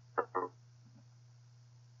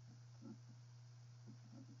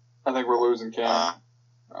 I think we're losing Cam.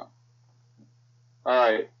 Oh.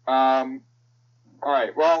 All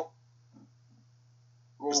right. Well,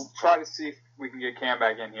 we'll try to see if we can get Cam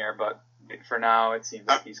back in here, but for now, it seems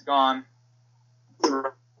like he's gone.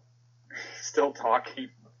 Still talking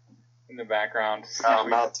in the background. I'm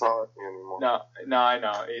not talking anymore. No, I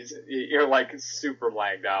know. You're like super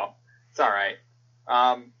lagged out. It's all right.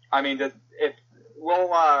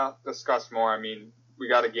 We'll discuss more. I mean, we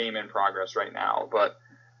got a game in progress right now, but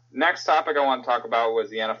next topic I want to talk about was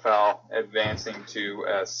the NFL advancing to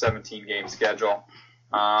a 17-game schedule.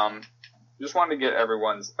 Just wanted to get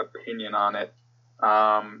everyone's opinion on it.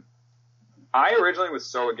 I originally was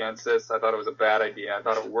so against this. I thought it was a bad idea. I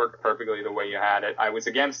thought it worked perfectly the way you had it. I was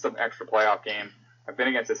against the extra playoff game. I've been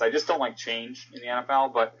against this. I just don't like change in the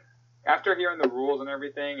NFL, but after hearing the rules and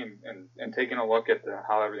everything and taking a look at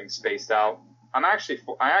how everything's spaced out, I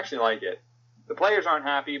actually like it. The players aren't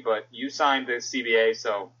happy, but you signed the CBA,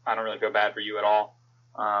 so I don't really feel bad for you at all.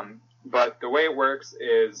 But the way it works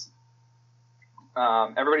is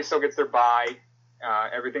everybody still gets their bye.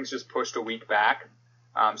 Everything's just pushed a week back.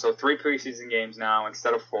 So 3 preseason games now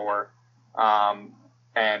instead of 4.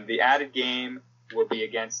 And the added game will be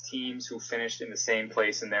against teams who finished in the same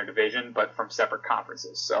place in their division, but from separate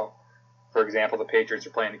conferences. So, for example, the Patriots are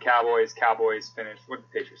playing the Cowboys. Cowboys finished, what did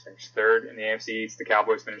the Patriots finish? 3rd in the AFC East. The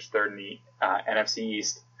Cowboys finished 3rd in the NFC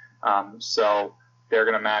East. So they're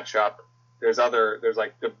going to match up. There's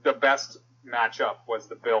like the best matchup was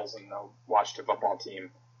the Bills and the Washington football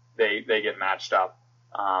team. They get matched up.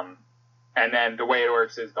 And then the way it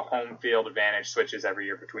works is the home field advantage switches every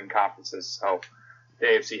year between conferences. So the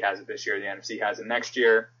AFC has it this year, the NFC has it next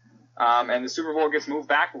year. And the Super Bowl gets moved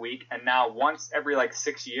back a week. And now once every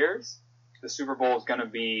 6 years, the Super Bowl is going to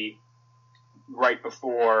be right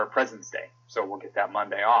before President's Day. So we'll get that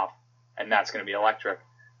Monday off. And that's going to be electric.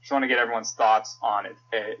 Just want to get everyone's thoughts on it,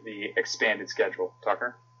 the expanded schedule.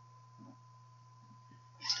 Tucker?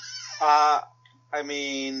 I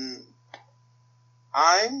mean,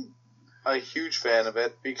 I'm a huge fan of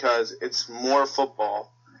it because it's more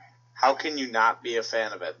football. How can you not be a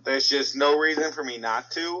fan of it? There's just no reason for me not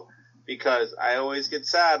to, because I always get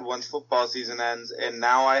sad once football season ends, and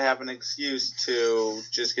now I have an excuse to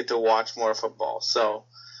just get to watch more football. So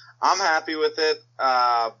I'm happy with it.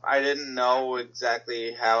 I didn't know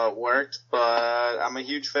exactly how it worked, but I'm a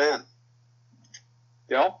huge fan.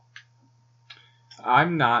 Dill?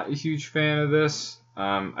 I'm not a huge fan of this.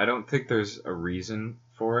 I don't think there's a reason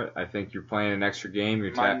for it. I think you're playing an extra game.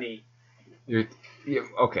 Money.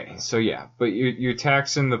 Okay, so yeah, but you're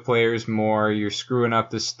taxing the players more. You're screwing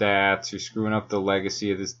up the stats. You're screwing up the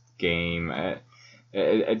legacy of this game.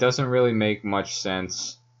 It doesn't really make much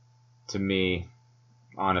sense to me,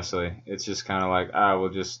 honestly. It's just kind of like, we'll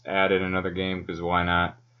just add in another game because why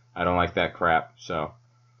not? I don't like that crap. So.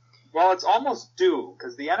 Well, it's almost due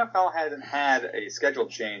because the NFL hasn't had a schedule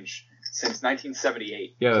change since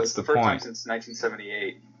 1978. Yeah, so that's it's the first time point. since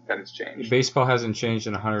 1978 that it's changed. Baseball hasn't changed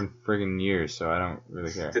in 100 friggin' years, so I don't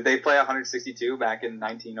really care. Did they play 162 back in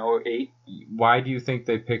 1908? Why do you think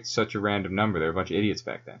they picked such a random number? They were a bunch of idiots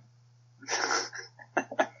back then.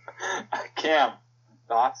 Cam,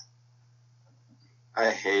 thoughts?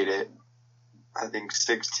 I hate it. I think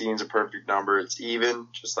 16 is a perfect number. It's even,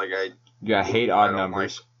 just like I hate odd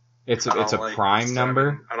numbers. It's a prime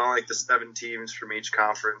number. I don't like the 7 teams from each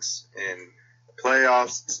conference in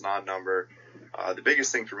playoffs. It's an odd number. The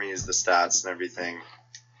biggest thing for me is the stats and everything.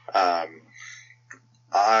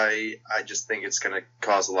 I just think it's going to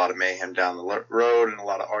cause a lot of mayhem down the road and a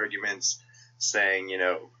lot of arguments saying,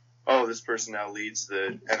 oh, this person now leads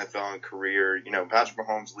the NFL in career. Patrick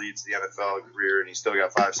Mahomes leads the NFL in career, and he's still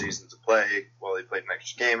got 5 seasons to play. Well, he played an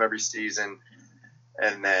extra game every season.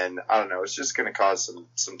 And then, I don't know, it's just going to cause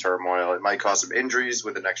some turmoil. It might cause some injuries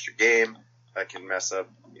with an extra game that can mess up,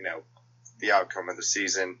 the outcome of the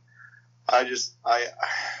season. I don't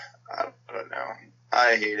know.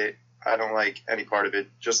 I hate it. I don't like any part of it.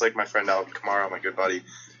 Just like my friend Alvin Kamara, my good buddy.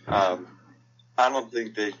 I don't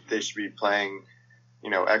think they should be playing,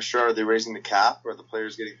 extra. Are they raising the cap? Are the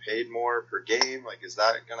players getting paid more per game? Like, is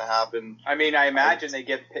that going to happen? I mean, I imagine they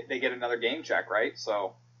get another game check, right?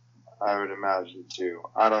 So I would imagine too.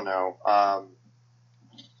 I don't know. I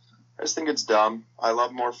just think it's dumb. I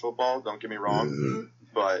love more football. Don't get me wrong,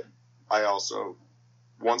 but I also,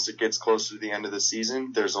 once it gets closer to the end of the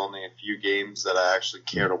season, there's only a few games that I actually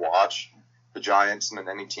care to watch. The Giants and then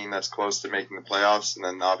any team that's close to making the playoffs, and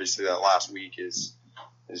then obviously that last week is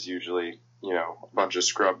usually a bunch of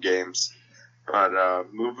scrub games. But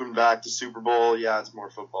moving back to Super Bowl, yeah, it's more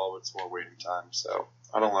football, but it's more waiting time. So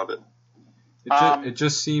I don't love it. It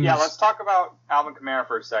just seems. Yeah, let's talk about Alvin Kamara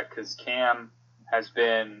for a sec, because Cam has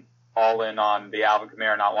been all in on the Alvin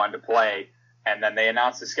Kamara not wanting to play, and then they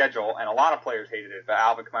announced the schedule, and a lot of players hated it, but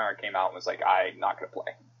Alvin Kamara came out and was like, I'm not going to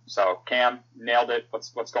play. So Cam nailed it.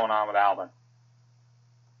 What's going on with Alvin?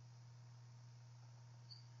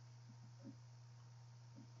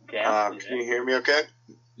 Cam, can you hear me okay?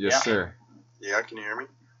 Yes, Yeah. sir. Yeah, can you hear me?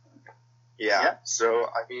 Yeah. So,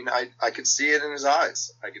 I mean, I could see it in his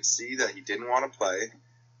eyes. I could see that he didn't want to play,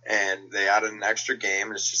 and they added an extra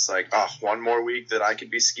game. It's just like, one more week that I could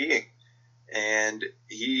be skiing. And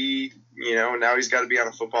he, now he's got to be on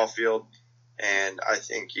a football field, and I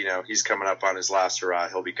think, he's coming up on his last hurrah.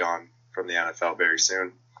 He'll be gone from the NFL very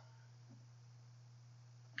soon.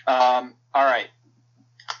 All right.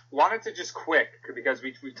 Wanted to just quick, because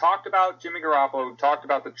we talked about Jimmy Garoppolo, we talked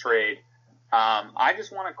about the trade. I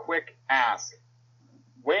just want to quick ask,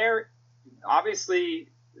 where, obviously,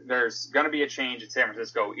 there's going to be a change in San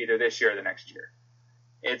Francisco either this year or the next year.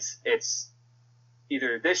 It's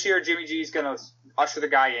either this year Jimmy G's going to usher the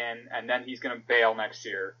guy in, and then he's going to bail next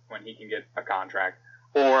year when he can get a contract,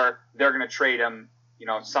 or they're going to trade him,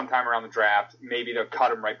 sometime around the draft. Maybe they'll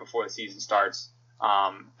cut him right before the season starts,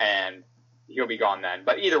 and he'll be gone then.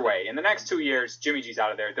 But either way, in the next 2 years, Jimmy G's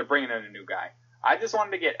out of there. They're bringing in a new guy. I just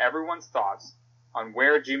wanted to get everyone's thoughts on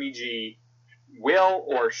where Jimmy G will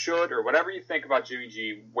or should, or whatever you think about Jimmy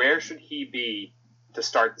G, where should he be to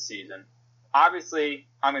start the season? Obviously,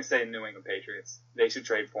 I'm going to say the New England Patriots. They should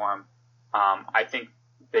trade for him. I think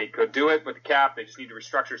they could do it with the cap. They just need to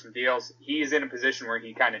restructure some deals. He's in a position where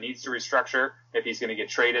he kind of needs to restructure if he's going to get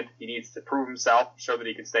traded. He needs to prove himself, show that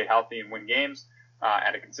he can stay healthy and win games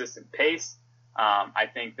at a consistent pace. I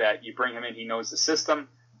think that you bring him in, he knows the system.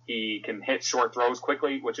 He can hit short throws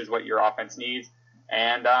quickly, which is what your offense needs.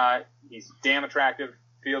 And he's damn attractive.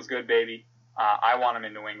 Feels good, baby. I want him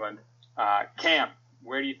in New England. Cam,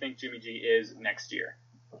 where do you think Jimmy G is next year?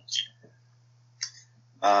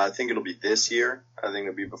 I think it'll be this year. I think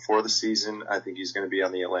it'll be before the season. I think he's going to be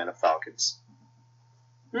on the Atlanta Falcons.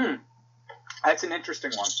 That's an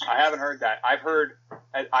interesting one. I haven't heard that. I've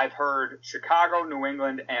heard Chicago, New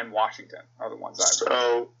England, and Washington are the ones I've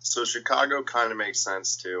heard. So Chicago kind of makes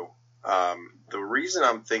sense too. The reason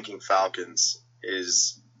I'm thinking Falcons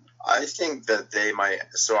is I think that they might.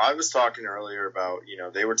 So I was talking earlier about,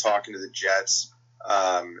 they were talking to the Jets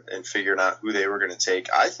and figuring out who they were going to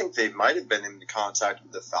take. I think they might have been in contact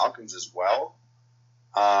with the Falcons as well.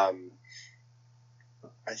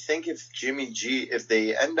 I think if if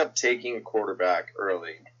they end up taking a quarterback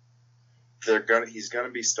early, he's gonna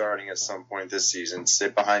be starting at some point this season.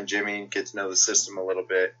 Sit behind Jimmy, get to know the system a little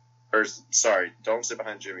bit. Or sorry, don't sit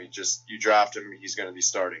behind Jimmy. Just you draft him, he's gonna be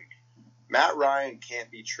starting. Matt Ryan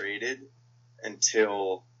can't be traded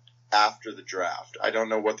until after the draft. I don't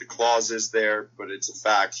know what the clause is there, but it's a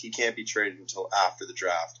fact. He can't be traded until after the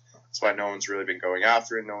draft. That's why no one's really been going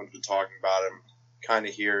after him. No one's been talking about him. Kind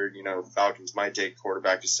of hear, Falcons might take a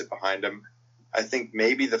quarterback to sit behind him. I think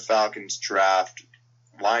maybe the Falcons draft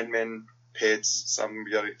lineman, Pitts,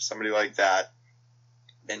 somebody like that,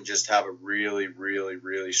 and just have a really, really,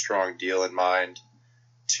 really strong deal in mind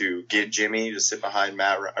to get Jimmy to sit behind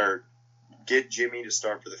or get Jimmy to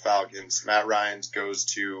start for the Falcons. Matt Ryan goes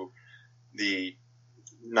to the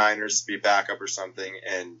Niners to be backup or something,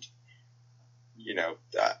 and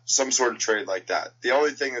some sort of trade like that. The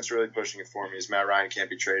only thing that's really pushing it for me is Matt Ryan can't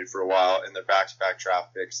be traded for a while, and they're back-to-back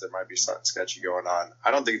draft picks. There might be something sketchy going on. I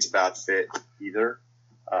don't think it's a bad fit either.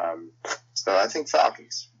 So I think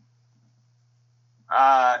Falcons.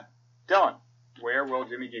 Dylan, where will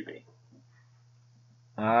Jimmy G be?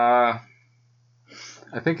 I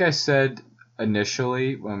think I said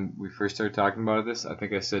initially when we first started talking about this, I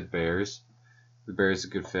think I said Bears. The Bears is a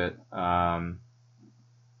good fit.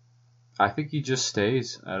 I think he just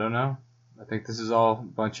stays. I don't know. I think this is all a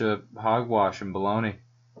bunch of hogwash and baloney.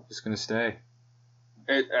 Just going to stay.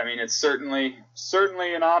 It's certainly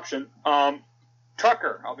an option.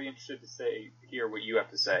 Tucker, I'll be interested to hear what you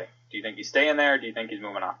have to say. Do you think he's staying there, or do you think he's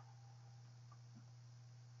moving on?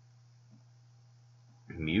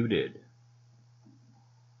 Muted.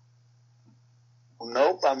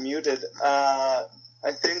 Nope, I'm muted. I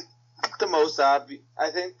think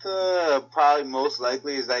the probably most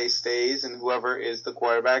likely is that he stays, and whoever is the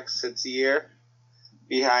quarterback sits a year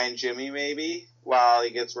behind Jimmy maybe while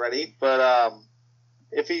he gets ready. But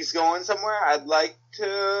if he's going somewhere, I'd like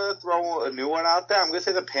to throw a new one out there. I'm going to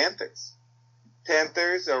say the Panthers.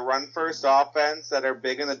 Panthers, a run-first offense that are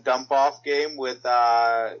big in the dump-off game with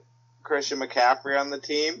Christian McCaffrey on the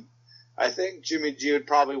team. I think Jimmy G would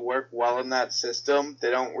probably work well in that system.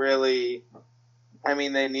 They don't really...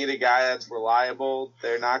 they need a guy that's reliable.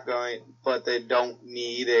 But they don't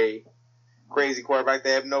need a crazy quarterback.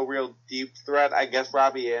 They have no real deep threat. I guess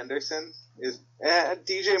Robbie Anderson is,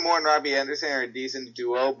 DJ Moore and Robbie Anderson are a decent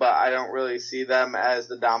duo, but I don't really see them as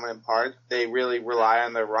the dominant part. They really rely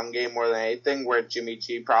on their run game more than anything, where Jimmy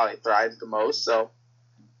G probably thrives the most. So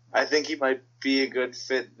I think he might be a good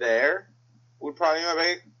fit there. Would probably be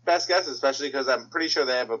my best guess, especially because I'm pretty sure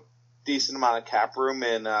they have a decent amount of cap room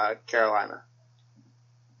in Carolina.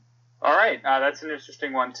 All right, that's an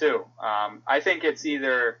interesting one too. I think it's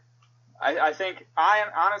either.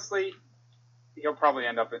 Honestly, he'll probably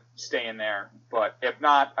end up staying there. But if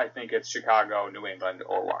not, I think it's Chicago, New England,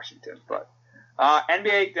 or Washington. But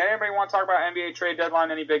NBA. Did anybody want to talk about NBA trade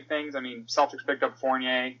deadline? Any big things? Celtics picked up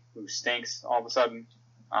Fournier, who stinks all of a sudden,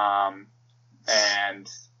 and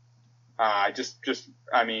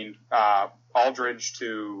Aldridge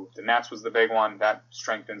to the Nets was the big one that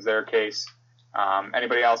strengthens their case.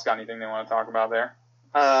 Anybody else got anything they want to talk about there?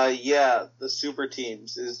 Yeah, the super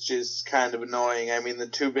teams is just kind of annoying. The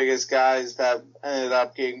two biggest guys that ended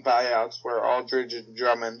up getting buyouts were Aldridge and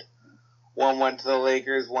Drummond. One went to the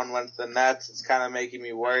Lakers, one went to the Nets. It's kind of making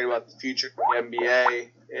me worried about the future of the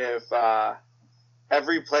NBA. If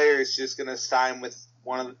every player is just going to sign with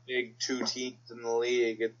one of the big two teams in the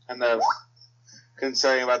league, it's kind of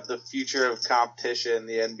concerning about the future of competition in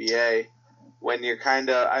the NBA. When you're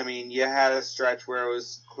you had a stretch where it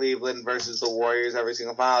was Cleveland versus the Warriors every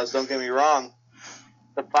single finals. Don't get me wrong.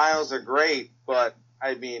 The finals are great, but,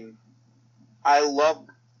 I love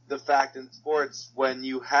the fact in sports when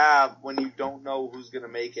you don't know who's going to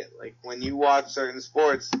make it. Like, when you watch certain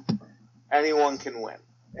sports, anyone can win.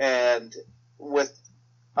 And with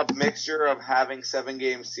a mixture of having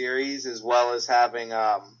 7-game series as well as having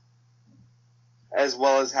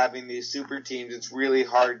these super teams, it's really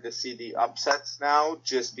hard to see the upsets now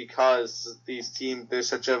just because these teams, there's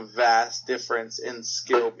such a vast difference in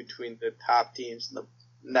skill between the top teams and the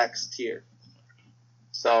next tier.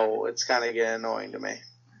 So it's kind of getting annoying to me.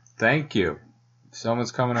 Thank you.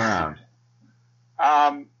 Someone's coming around.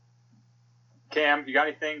 Cam, you got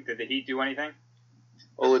anything? Did the Heat do anything?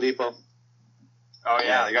 Oladipo. Oh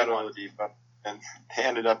Yeah, they got good one. Oladipo, and they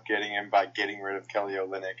ended up getting him by getting rid of Kelly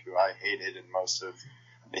Olynyk, who I hated and most of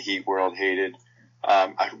the Heat world hated.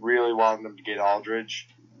 I really wanted them to get Aldridge,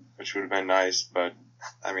 which would have been nice, but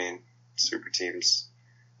I mean, super teams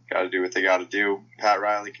got to do what they got to do. Pat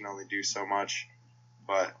Riley can only do so much,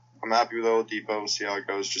 but I'm happy with Oladipo. We'll see how it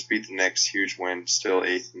goes. Just beat the Knicks, huge win, still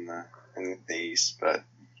 8th in the East, but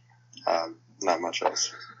not much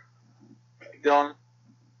else. Dylan?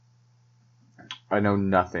 I know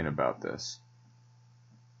nothing about this.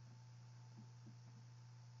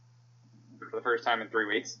 For the first time in 3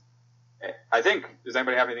 weeks. I think, does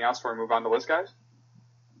anybody have anything else before we move on to list, guys?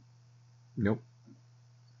 Nope.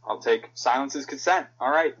 I'll take silence is consent.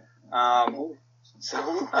 All right. So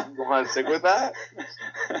You want to stick with that?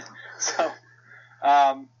 So,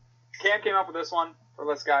 Cam came up with this one for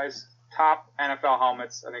list, guys. Top NFL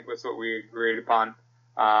helmets. I think that's what we agreed upon.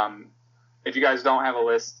 If you guys don't have a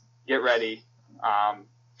list, get ready.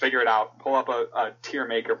 Figure it out. Pull up a tier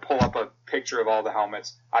maker. Pull up a picture of all the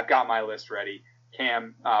helmets. I've got my list ready.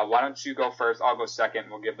 Cam, why don't you go first? I'll go second.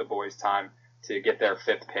 We'll give the boys time to get their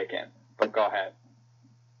 5th pick in. But go ahead.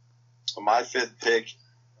 So my 5th pick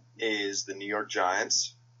is the New York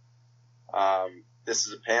Giants. This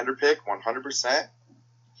is a Pander pick, 100%.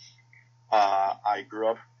 I grew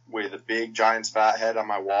up with a big Giants fat head on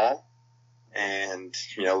my wall, and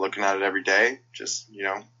looking at it every day, just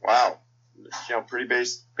wow, pretty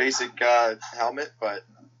basic helmet, but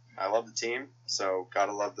I love the team, so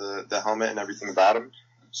gotta love the helmet and everything about them.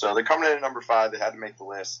 So they're coming in at number 5. They had to make the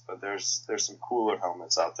list, but there's some cooler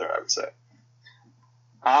helmets out there, I would say.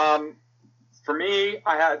 For me,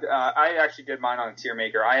 I actually did mine on a tier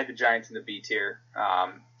maker. I had the Giants in the B tier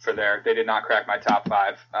for there. They did not crack my top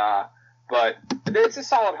 5, but it's a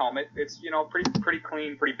solid helmet. It's pretty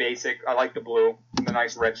clean, pretty basic. I like the blue, the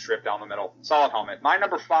nice red strip down the middle. Solid helmet. My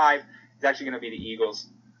number 5 is actually going to be the Eagles.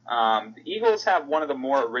 The Eagles have one of the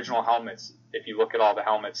more original helmets. If you look at all the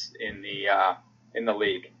helmets in the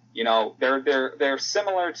league, they're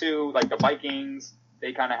similar to like the Vikings.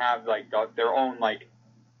 They kind of have like their own like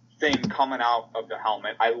thing coming out of the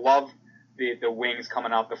helmet. I love the wings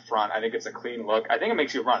coming out the front. I think it's a clean look. I think it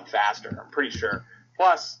makes you run faster. I'm pretty sure.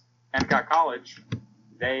 Plus, Endicott College,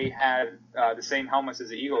 they had the same helmets as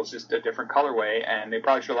the Eagles, just a different colorway, and they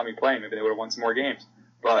probably should have let me play. Maybe they would have won some more games.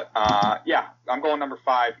 But yeah, I'm going number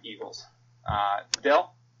 5, Eagles.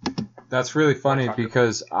 Dill? That's really funny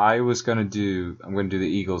because I'm going to do the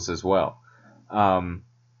Eagles as well. I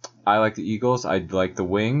like the Eagles. I like the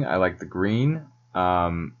wing. I like the green.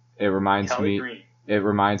 It reminds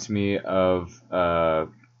me of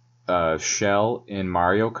Shell in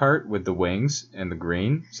Mario Kart with the wings and the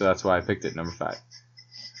green. So that's why I picked it number 5.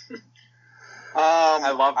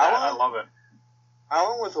 I love that. I love it. I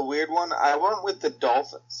went with a weird one. I went with the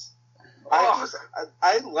Dolphins.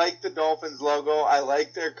 I like the Dolphins logo. I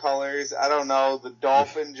like their colors. I don't know, the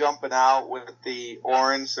dolphin jumping out with the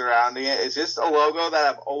orange surrounding it. It's just a logo that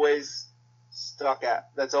I've always stuck out.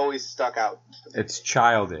 It's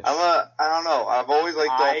childish. I don't know. I've always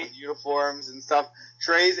liked Dolphin uniforms and stuff.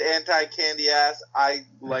 Trey's anti-candy ass. I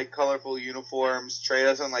like colorful uniforms. Trey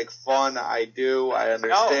doesn't like fun. I do. I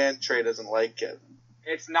understand. No. Trey doesn't like it.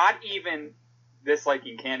 It's not even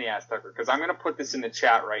disliking candy ass, Tucker, because I'm going to put this in the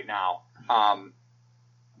chat right now.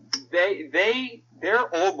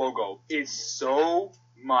 Their old logo is so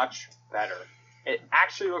much better. It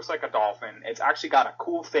actually looks like a dolphin. It's actually got a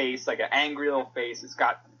cool face, like an angry little face. It's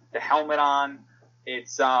got the helmet on.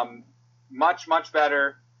 It's much, much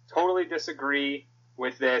better. Totally disagree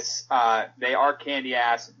with this. They are candy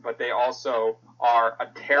ass, but they also are a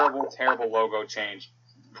terrible, terrible logo change.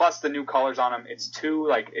 Plus the new colors on them. It's too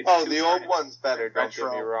like. The old one's better. Don't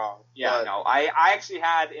get me wrong. Yeah, no. I actually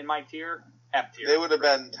had in my tier F tier. They would have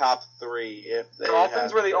been top 3 if they.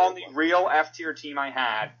 Dolphins were the only real F tier team I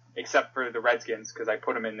had, except for the Redskins, because I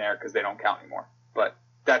put them in there because they don't count anymore. But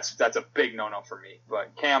that's a big no-no for me.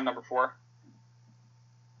 But Cam, number 4.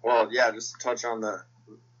 Well, yeah, just to touch on the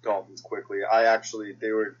Dolphins quickly.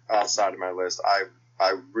 They were outside of my list.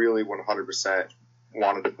 I really 100%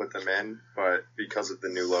 wanted to put them in, but because of the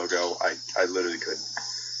new logo, I literally couldn't.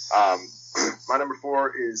 My number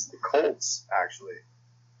 4 is the Colts, actually.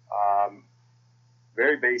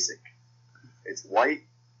 Very basic. It's white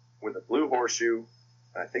with a blue horseshoe.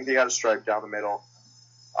 I think they got a stripe down the middle.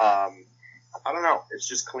 I don't know. It's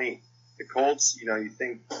just clean. The Colts, you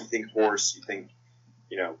think horse, you think,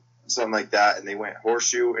 something like that, and they went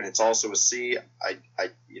horseshoe, and it's also a C.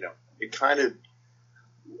 It kind of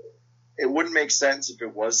it wouldn't make sense if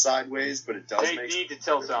it was sideways, but it does They make need to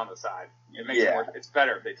tilt it on the side. It makes it more. It's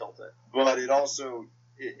better if they tilt it. But it also,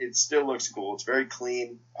 it still looks cool. It's very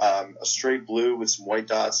clean. A straight blue with some white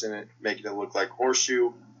dots in it, making it look like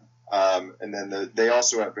horseshoe. And then they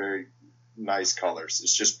also have very nice colors.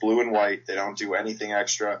 It's just blue and white. They don't do anything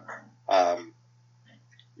extra.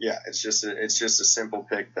 Yeah, it's just a simple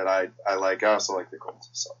pick that I like. I also like the Colts.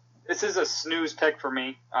 So. This is a snooze pick for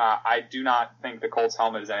me. I do not think the Colts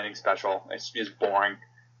helmet is anything special. It's just boring.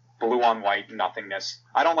 Blue on white, nothingness.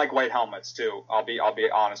 I don't like white helmets too. I'll be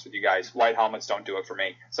honest with you guys. White helmets don't do it for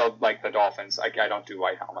me. So like the Dolphins, I don't do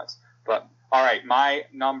white helmets. But all right, my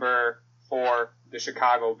number 4, the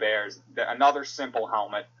Chicago Bears. Another simple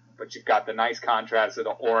helmet, but you've got the nice contrast of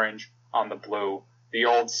the orange on the blue, the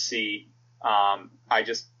old C.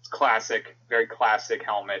 Classic, very classic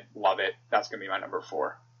helmet. Love it. That's gonna be my number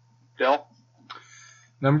 4. Bill?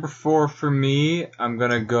 Number 4 for me, I'm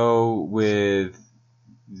going to go with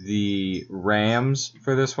the Rams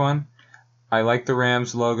for this one. I like the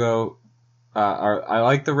Rams logo. I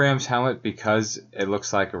like the Rams helmet because it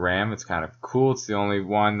looks like a ram. It's kind of cool. It's the only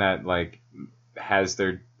one that like has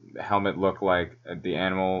their helmet look like the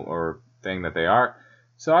animal or thing that they are.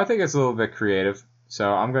 So I think it's a little bit creative.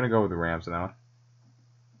 So I'm going to go with the Rams on that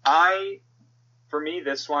one. For me,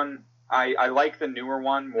 this one, I like the newer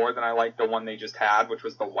one more than I like the one they just had, which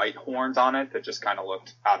was the white horns on it that just kind of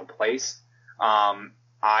looked out of place.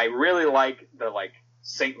 I really like the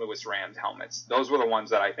St. Louis Rams helmets. Those were the ones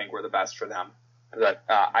that I think were the best for them. But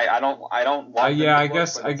I don't love. Yeah, I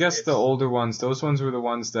guess the older ones. Those ones were the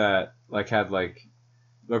ones that had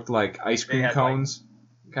looked like ice cream cones,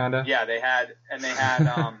 kind of. Yeah, they had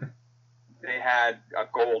they had a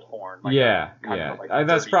gold horn.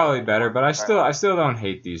 That's probably better, but I still don't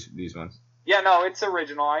hate these ones. Yeah, no, it's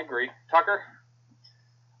original. I agree. Tucker?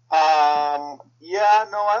 I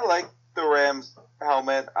like the Rams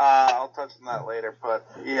helmet. I'll touch on that later, but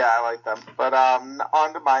yeah, I like them. But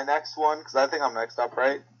on to my next one, because I think I'm next up,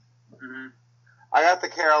 right? Mm-hmm. I got the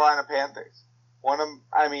Carolina Panthers.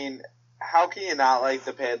 How can you not like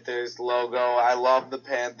the Panthers logo? I love the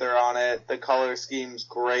Panther on it. The color scheme's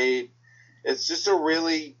great. It's just a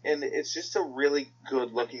really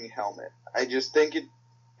good looking helmet. I just think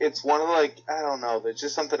it's one of I don't know, there's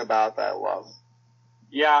just something about that I love.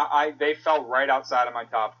 Yeah, they fell right outside of my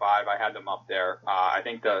top 5. I had them up there. I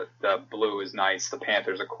think the blue is nice. The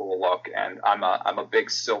Panthers are a cool look, and I'm a big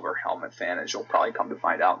silver helmet fan, as you'll probably come to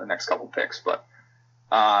find out in the next couple picks. But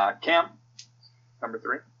Cam, number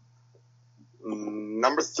 3.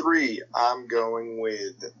 Number 3, I'm going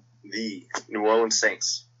with the New Orleans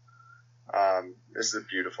Saints. This is a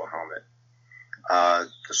beautiful helmet.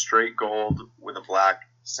 The straight gold with a black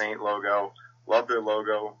Saint logo. Love their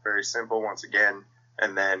logo. Very simple once again.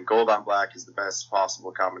 And then gold on black is the best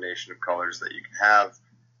possible combination of colors that you can have.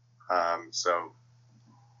 So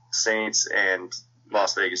Saints and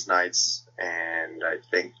Las Vegas Knights, and I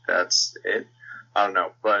think that's it. I don't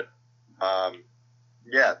know, but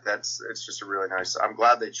it's just a really nice. I'm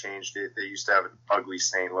glad they changed it. They used to have an ugly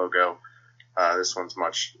Saint logo. This one's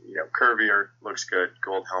much curvier, looks good.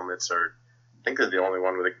 Gold helmets I think they're the only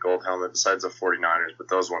one with a gold helmet besides the 49ers, but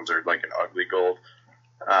those ones are like an ugly gold.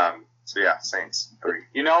 So yeah, Saints 3.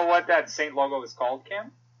 You know what that Saint logo is called,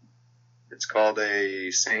 Cam? It's called a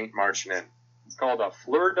Saint marching in. It's called a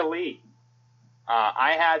fleur de lis.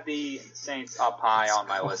 I had the Saints up high on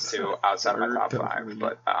my list too, outside of my top 5.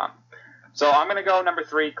 But so I'm gonna go number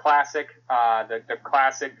 3, classic. The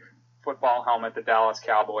classic football helmet, the Dallas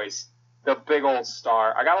Cowboys. The big old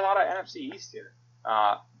star. I got a lot of NFC East here.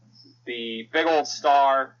 The big old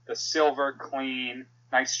star, the silver, clean,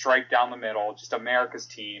 nice stripe down the middle, just America's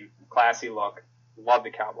team, classy look. Love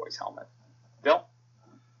the Cowboys helmet. Bill?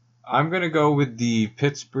 I'm going to go with the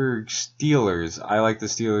Pittsburgh Steelers. I like the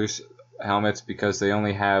Steelers helmets because they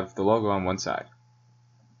only have the logo on one side.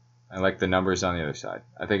 I like the numbers on the other side.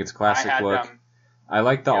 I think it's a classic look. I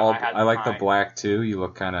like the black too. You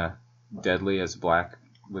look kind of deadly as black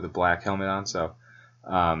with a black helmet on, so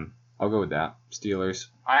I'll go with that. Steelers.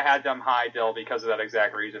 I had them high, Dill, because of that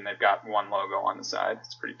exact reason. They've got one logo on the side.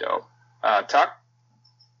 It's pretty dope. Tuck?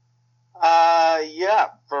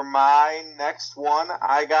 For my next one,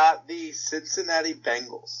 I got the Cincinnati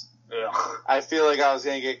Bengals. Ugh. I feel like I was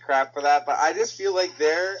going to get crap for that, but I just feel like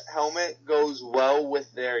their helmet goes well with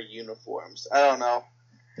their uniforms. I don't know.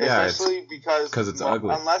 Yeah, especially because it's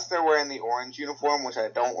ugly. Unless they're wearing the orange uniform, which I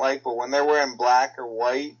don't like, but when they're wearing black or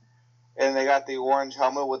white and they got the orange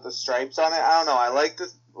helmet with the stripes on it, I don't know. I like the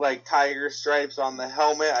tiger stripes on the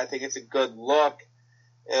helmet. I think it's a good look,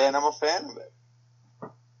 and I'm a fan of it.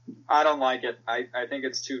 I don't like it. I think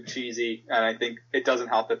it's too cheesy, and I think it doesn't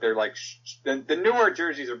help that they're like the newer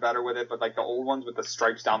jerseys are better with it, but like the old ones with the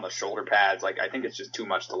stripes down the shoulder pads, like I think it's just too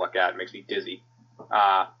much to look at. It makes me dizzy.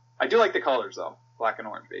 I do like the colors though, black and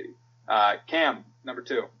orange, baby. Cam, number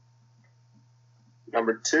 2.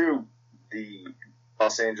 Number 2, the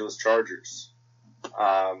Los Angeles Chargers.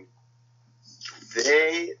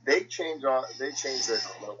 They change their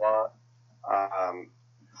helmet a lot.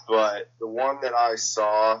 But the one that I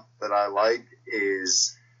saw that I like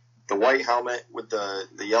is the white helmet with the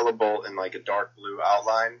yellow bolt and like a dark blue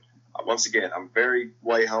outline. Once again, I'm a very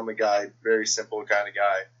white helmet guy, very simple kind of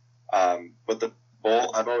guy. But the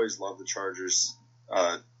bolt, I've always loved the Chargers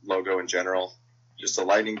logo in general. Just a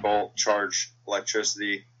lightning bolt, charge,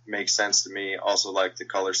 electricity, makes sense to me. Also like the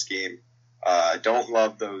color scheme. I don't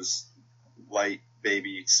love those light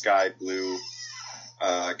baby sky blue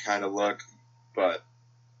kind of look, but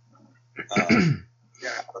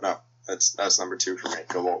yeah, I don't know. That's number 2 for me.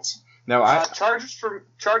 Go Wolves. No, Chargers for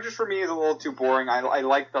me is a little too boring. I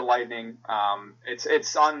like the Lightning.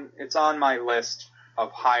 It's on my list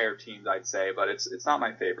of higher teams, I'd say, but it's not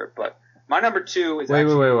my favorite. But my number 2 is wait.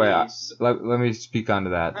 actually Let me speak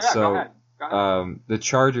onto that. Yeah, so, go ahead. The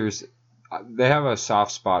Chargers, they have a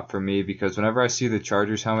soft spot for me because whenever I see the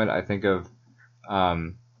Chargers helmet, I think of,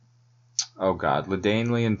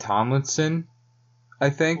 LaDainian Tomlinson, I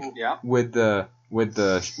think, Yeah. with the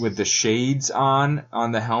shades on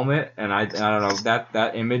the helmet, and I don't know,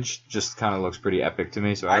 that image just kind of looks pretty epic to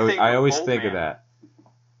me. So I always think of that.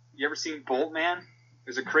 You ever seen Bolt Man?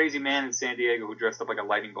 There's a crazy man in San Diego who dressed up like a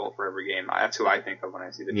lightning bolt for every game. That's who I think of when I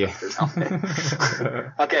see the Chargers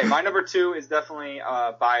helmet. Okay, my number 2 is definitely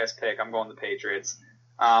a biased pick. I'm going the Patriots.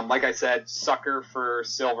 Like I said, sucker for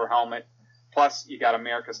silver helmet. Plus, you got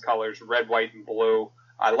America's colors, red, white, and blue.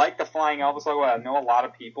 I like the Flying Elvis logo. I know a lot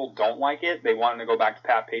of people don't like it. They wanted to go back to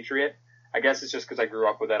Pat Patriot. I guess it's just because I grew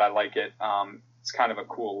up with it. I like it. It's kind of a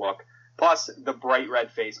cool look. Plus, the bright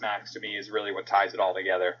red face mask to me is really what ties it all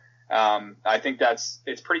together. I think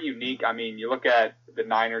it's pretty unique. I mean, you look at the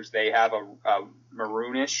Niners, they have a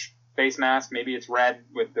maroonish face mask. Maybe it's red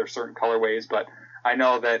with their certain colorways, but I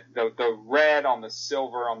know that the red on the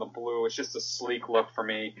silver on the blue, it's just a sleek look for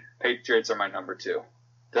me. Patriots are my number 2.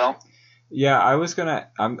 Bill? Yeah,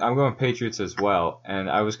 I'm going Patriots as well, and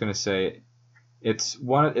I was gonna say it's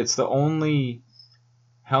the only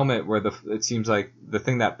helmet where it seems like the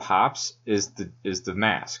thing that pops is the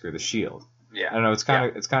mask or the shield. Yeah. I don't know, it's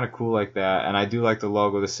kind of cool like that, and I do like the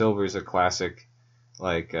logo. The silver is a classic,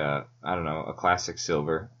 like I don't know, a classic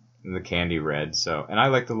silver, and the candy red. So, and I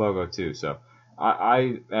like the logo too. So,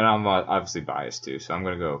 I'm obviously biased too. So I'm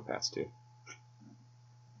gonna go Pats too.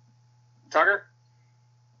 Tucker?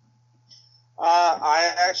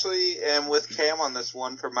 I actually am with Cam on this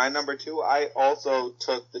one for my number 2. I also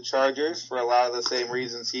took the Chargers for a lot of the same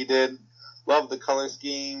reasons he did. Love the color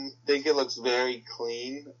scheme. Think it looks very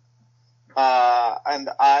clean. And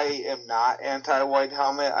I am not anti-white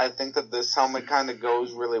helmet. I think that this helmet kind of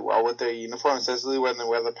goes really well with their uniform, especially when they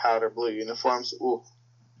wear the powder blue uniforms. Ooh.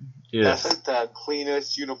 Yes. That's like the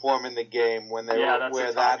cleanest uniform in the game when they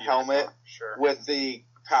wear that helmet with the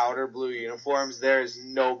powder blue uniforms. There's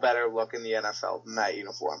no better look in the NFL than that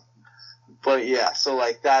uniform. But yeah, so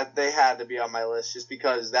like that, they had to be on my list just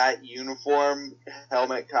because that uniform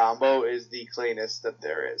helmet combo is the cleanest that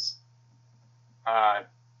there is.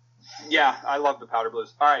 Yeah, I love the powder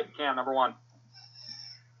blues. All right, Cam, number 1.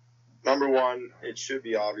 Number 1, it should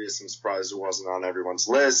be obvious. I'm surprised it wasn't on everyone's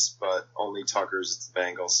list, but only Tucker's. It's the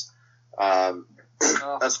Bengals.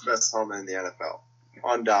 That's the best helmet in the NFL,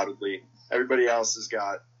 undoubtedly. Everybody else has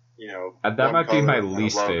got, that might be my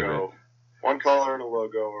least favorite. One color and a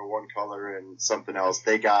logo, or one color and something else.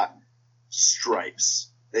 They got stripes.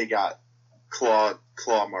 They got claw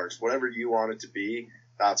marks. Whatever you want it to be,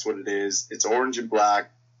 that's what it is. It's orange and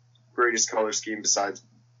black. Greatest color scheme besides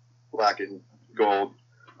black and gold.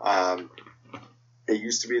 It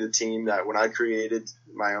used to be the team that when I created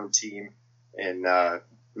my own team in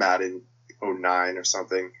Madden 09 or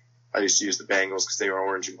something, I used to use the Bengals because they were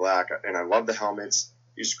orange and black, and I love the helmets.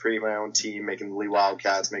 Used to create my own team, making the Lee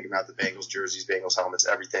Wildcats, making them have the Bengals jerseys, Bengals helmets,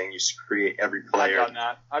 everything. Used to create every player.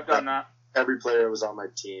 I've done that. Every player was on my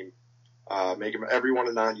team. Make them every one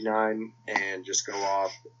a 99 and just go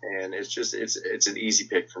off. And it's an easy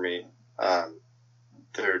pick for me.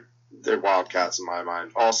 They're Wildcats in my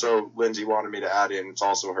mind. Also, Lindsay wanted me to add in, it's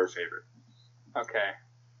also her favorite. Okay.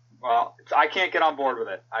 Well, I can't get on board with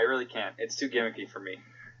it. I really can't. It's too gimmicky for me.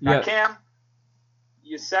 Yeah. Now, Cam,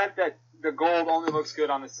 you said that the gold only looks good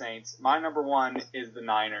on the Saints. My number 1 is the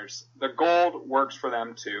Niners. The gold works for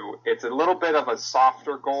them too. It's a little bit of a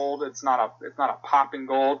softer gold. It's not a popping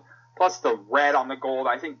gold. plus the red on the gold.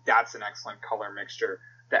 I think that's an excellent color mixture.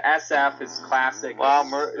 The SF is classic. Wow,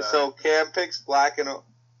 so Cam picks black and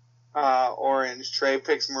orange. Trey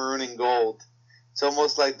picks maroon and gold. It's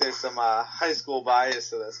almost like there's some high school bias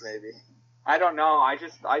to this, maybe. I don't know. I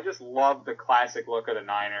just love the classic look of the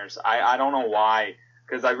Niners. I don't know why,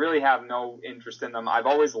 because I really have no interest in them. I've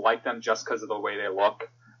always liked them just because of the way they look.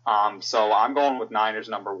 So I'm going with Niners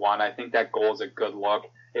number 1. I think that gold is a good look.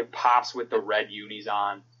 It pops with the red unis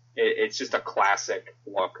on. It's just a classic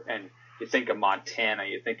look. And you think of Montana,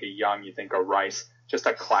 you think of Young, you think of Rice. Just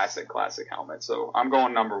a classic helmet. So I'm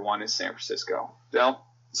going number 1 is San Francisco. Bill?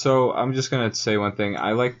 So I'm just going to say one thing.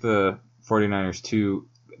 I like the 49ers too.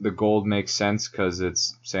 The gold makes sense because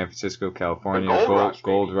it's San Francisco, California.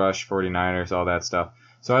 Gold Rush, 49ers, all that stuff.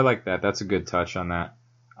 So I like that. That's a good touch on that.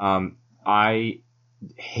 I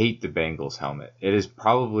hate the Bengals helmet. It is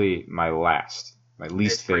probably my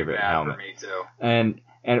least favorite helmet. For me too.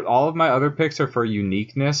 And all of my other picks are for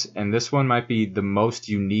uniqueness, and this one might be the most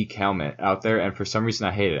unique helmet out there, and for some reason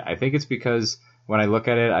I hate it. I think it's because when I look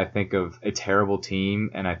at it, I think of a terrible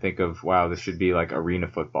team, and I think of, wow, this should be like arena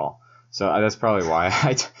football. So that's probably why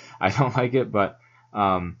I don't like it, but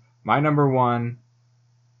my number 1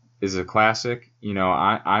 is a classic. You know,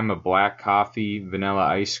 I'm a black coffee, vanilla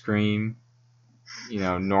ice cream, you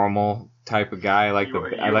know, normal type of guy. You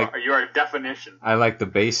are a definition. I like the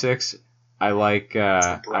basics. I like You're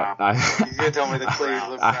gonna tell me the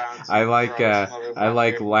Cleveland Browns. I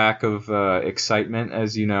like lack of excitement,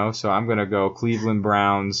 as you know, so I'm gonna go Cleveland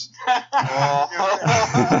Browns.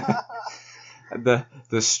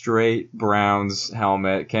 The straight Browns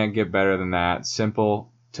helmet, can't get better than that.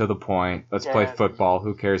 Simple, to the point. Let's play football.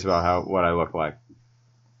 Who cares about what I look like?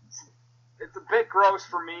 It's a bit gross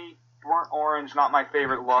for me. Burnt orange, not my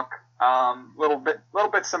favorite look. Little bit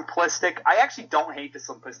simplistic. I actually don't hate the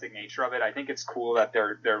simplistic nature of it. I think it's cool that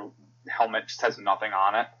their helmet just has nothing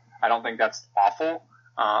on it. I don't think that's awful.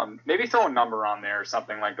 Maybe throw a number on there or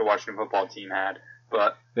something like the Washington football team had.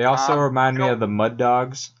 But they also remind me of the Mud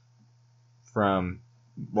Dogs from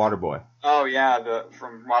Waterboy. Oh yeah,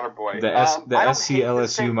 from Waterboy. The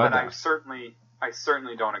SCLSU Mud Dogs. I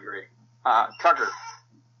certainly don't agree. Tucker.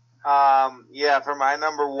 Yeah, for my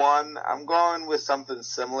number 1, I'm going with something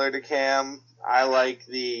similar to Cam. I like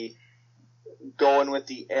going with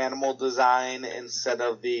the animal design instead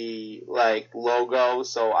of the logo,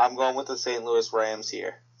 so I'm going with the St. Louis Rams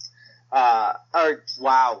here.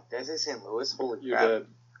 Wow, did I say St. Louis? Holy crap. You did.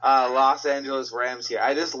 Los Angeles Rams here.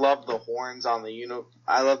 I just love the horns on the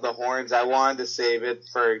I love the horns. I wanted to save it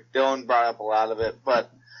for Dylan brought up a lot of it,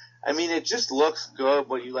 but I mean it just looks good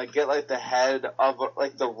when you get the head of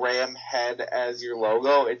the Ram head as your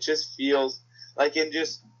logo. It just feels like in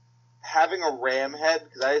just having a Ram head,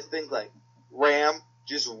 because I just think Ram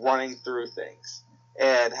just running through things.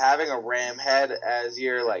 And having a Ram head as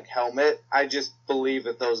your helmet, I just believe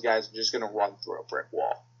that those guys are just going to run through a brick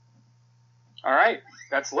wall. All right,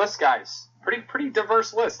 that's list, guys. Pretty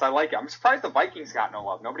diverse list. I like it. I'm surprised the Vikings got no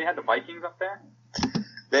love. Nobody had the Vikings up there?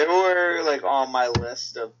 They were on my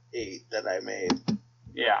list of 8 that I made.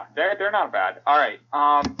 Yeah, they're not bad. All right,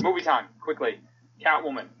 movie time quickly.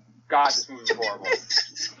 Catwoman. God, this movie was horrible.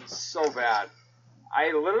 So bad.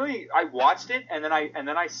 I watched it and then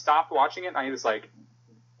I stopped watching it and I was like,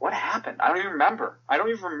 what happened? I don't even remember. I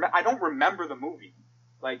don't remember the movie.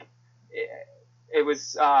 It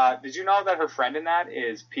was. Did you know that her friend in that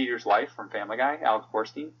is Peter's wife from Family Guy, Alex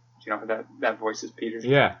Borstein? Do you know who that voice is? Peter's.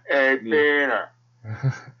 Yeah. Hey, Peter.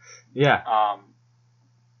 Yeah.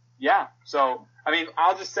 Yeah. So I mean,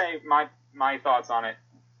 I'll just say my thoughts on it.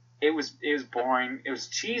 It was boring. It was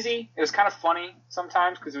cheesy. It was kind of funny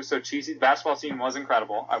sometimes because it was so cheesy. The basketball scene was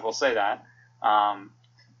incredible. I will say that.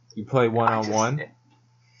 You play 1-on-1.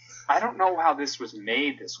 I don't know how this was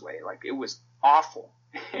made this way. It was awful.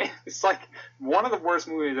 It's one of the worst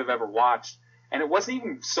movies I've ever watched, and it wasn't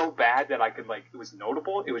even so bad that I could it was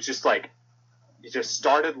notable. It was just it just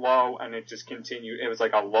started low and it just continued. It was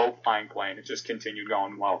like a low flying plane. It just continued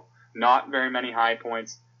going low. Not very many high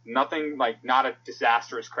points. Nothing not a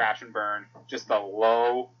disastrous crash and burn. Just a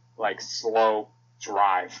low slow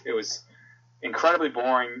drive. It was incredibly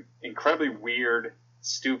boring, incredibly weird,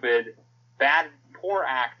 stupid, bad, poor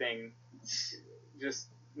acting. Just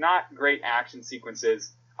not great action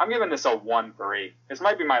sequences. I'm giving this a 1 for 8. This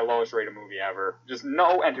might be my lowest rated movie ever. Just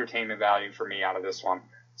no entertainment value for me out of this one.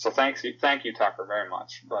 So thank you, Tucker, very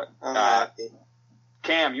much. But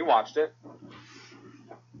Cam, you watched it.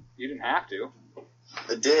 You didn't have to.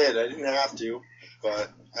 I did. I didn't have to, but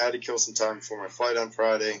I had to kill some time before my flight on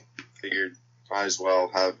Friday. Figured might as well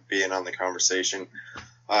be in on the conversation.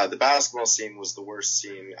 The basketball scene was the worst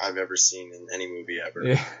scene I've ever seen in any movie ever.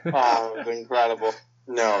 Yeah. Oh, it was incredible.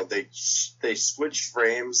 No, they switched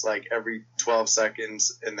frames like every 12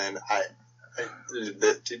 seconds, and then I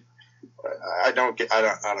don't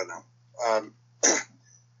know.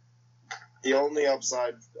 The only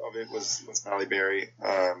upside of it was Halle Berry,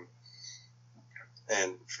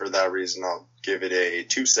 and for that reason, I'll give it a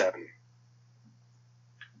 2.7.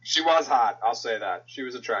 She was hot, I'll say that. She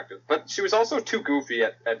was attractive. But she was also too goofy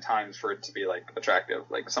at times for it to be, like, attractive.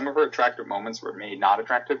 Like, some of her attractive moments were made not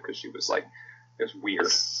attractive because she was, like, it was weird.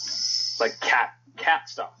 Like, cat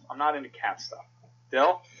stuff. I'm not into cat stuff.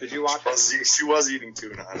 Dill, did you watch it? She was eating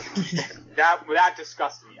tuna. That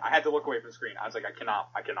disgusted me. I had to look away from the screen. I was like, I cannot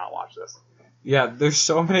watch this. Yeah, there's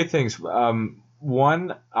so many things.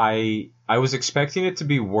 One, I was expecting it to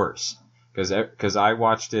be worse because I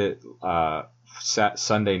watched it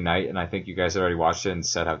Sunday night, and I think you guys had already watched it and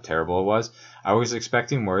said how terrible it was. I was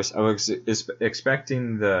expecting worse. I was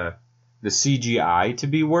expecting the CGI to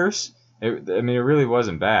be worse. It really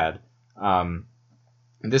wasn't bad.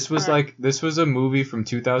 This was a movie from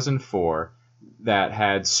 2004 that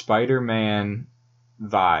had Spider-Man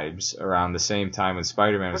vibes around the same time when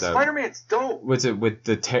Spider-Man was out. Spider-Man's dope. Was it with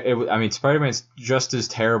the? Spider-Man's just as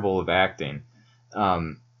terrible of acting.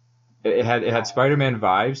 It had Spider-Man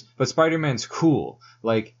vibes, but Spider-Man's cool.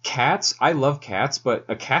 Like cats, I love cats, but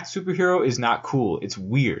a cat superhero is not cool. It's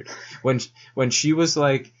weird. When she was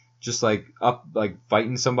like just like up like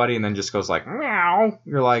fighting somebody and then just goes like meow,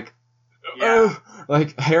 you're like,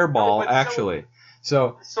 like hairball actually.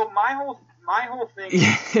 So my whole thing.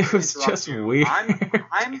 Yeah, it was just weird.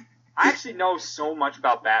 I actually know so much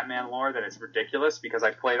about Batman lore that it's ridiculous because I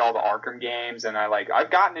played all the Arkham games and I've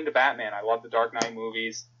gotten into Batman. I love the Dark Knight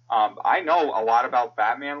movies. I know a lot about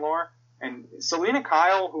Batman lore, and Selena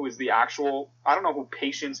Kyle, who is the actual, I don't know who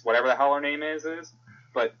Patience, whatever the hell her name is,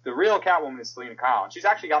 but the real Catwoman is Selena Kyle, and she's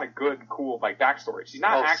actually got a good, cool, like, backstory. She's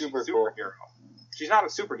not actually a superhero. Cool. She's not a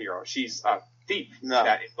superhero. She's a thief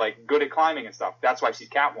that is, like, good at climbing and stuff. That's why she's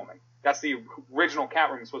Catwoman. That's the original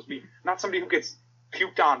Catwoman supposed to be, not somebody who gets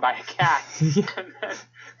puked on by a cat and then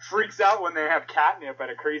freaks out when they have catnip at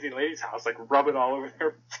a crazy lady's house, like, rub it all over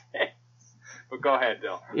their face. But go ahead,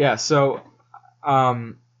 Dill. Yeah, so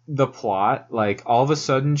the plot, like all of a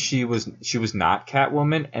sudden she was not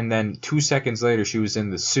Catwoman, and then 2 seconds later she was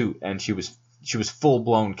in the suit and she was full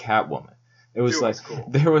blown Catwoman. It was cool.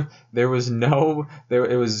 It was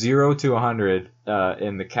 0 to 100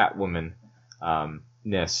 in the Catwoman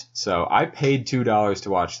ness. So I paid $2 to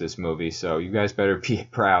watch this movie, so you guys better be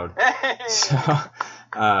proud. Hey! So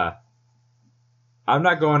I'm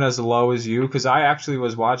not going as low as you because I actually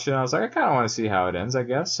was watching. I was like, I kind of want to see how it ends, I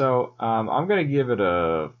guess. So I'm gonna give it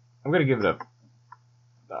a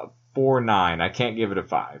 4.9. I can't give it a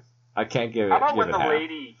 5. I can't give it. How about when the half.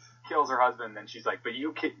 lady kills her husband and she's like, but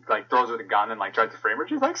you like throws her the gun and like tries to frame her?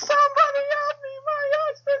 She's like, somebody help me, my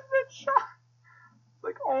husband's been shot.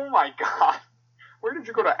 Like, oh my god, where did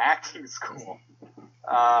you go to acting school?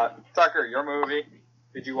 Tucker, your movie.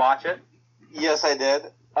 Did you watch it? Yes, I did.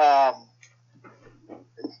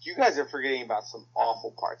 You guys are forgetting about some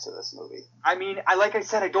awful parts of this movie. I mean, like I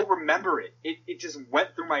said, I don't remember it. It just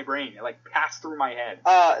went through my brain. It, like, passed through my head.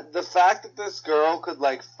 The fact that this girl could,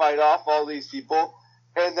 like, fight off all these people,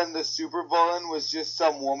 and then the supervillain was just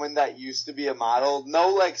some woman that used to be a model. No,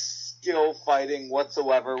 like, skill fighting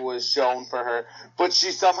whatsoever was shown for her, but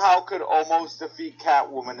she somehow could almost defeat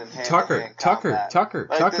Catwoman in hand-to-hand combat. Tucker.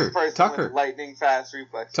 With lightning fast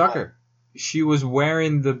reflex. Tucker. She was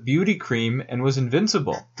wearing the beauty cream and was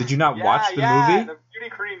invincible. Did you not watch the movie? The beauty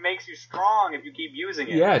cream makes you strong if you keep using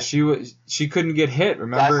it. Yeah, she couldn't get hit.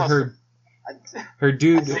 Remember her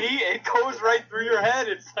dude. See, it goes right through your head.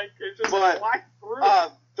 It's like it just flies through.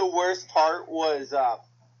 The worst part was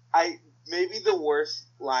maybe the worst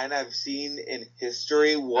line I've seen in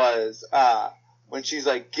history was when she's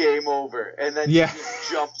like, game over, and then she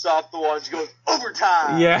just jumps off the wall and she goes,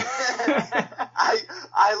 overtime! Yeah.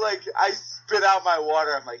 I spit out my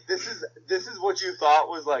water. I'm like, this is what you thought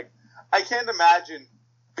was like, I can't imagine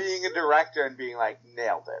being a director and being like,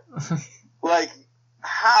 nailed it. Like,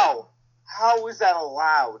 how was that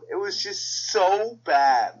allowed? It was just so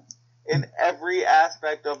bad in every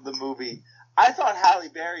aspect of the movie. I thought Halle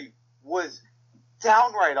Berry was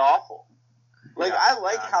downright awful. Like, I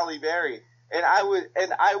like Halle Berry. And I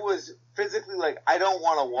was physically like, I don't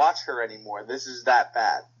want to watch her anymore. This is that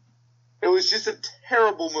bad. It was just a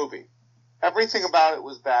terrible movie. Everything about it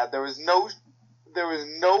was bad. There was no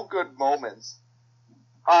good moments.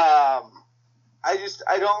 I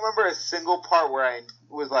don't remember a single part where I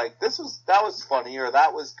was like, that was funny or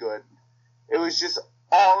that was good. It was just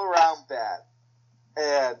all around bad.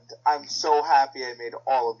 and I'm so happy I made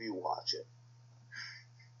all of you watch it.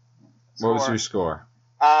 What was your score?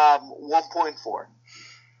 1.4.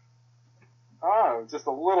 Oh, just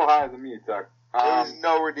a little higher than me, Tuck. There's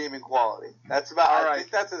no redeeming quality. That's about. All I right.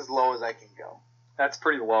 think that's as low as I can go. That's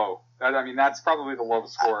pretty low. I mean, that's probably the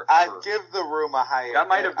lowest score. I'd ever. give The Room a higher. That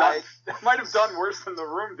might have done. That might have done worse than The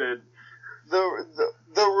Room did.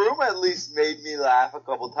 The Room at least made me laugh a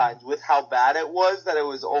couple times with how bad it was. That it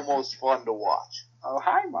was almost fun to watch. Oh,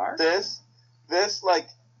 hi, Mark. This like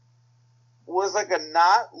was like a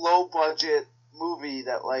not low budget movie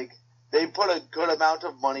that like they put a good amount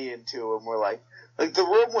of money into, and we're like The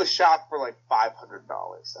Room was shot for like $500.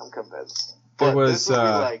 I'm convinced. But this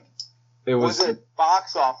movie, it was a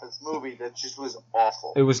box office movie that just was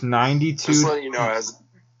awful. It was 92. Just letting you know,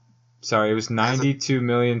 Sorry, it was 92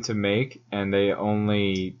 million to make, and they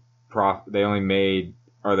only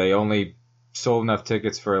sold enough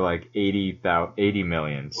tickets for like 80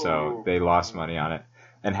 million, so Ooh. they lost money on it.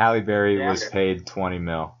 And Halle Berry Yeah. was paid 20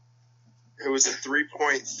 mil. it was a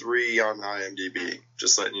 3.3 on IMDb.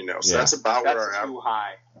 Just letting you know. So Yeah. that's about That's where our too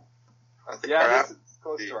high. I think our Yeah, this is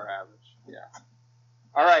close to our average. Yeah.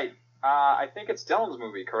 All right. I think it's Dylan's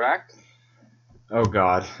movie, correct? Oh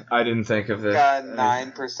God, I didn't think of this. Got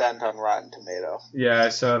 9% on Rotten Tomato. Yeah, I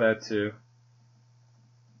saw that too.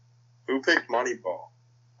 Who picked Moneyball?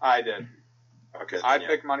 I did. Okay. I then, yeah.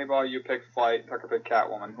 picked Moneyball. You picked Flight. Tucker picked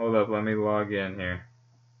Catwoman. Hold up, let me log in here.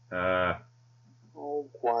 Oh,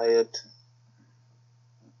 quiet.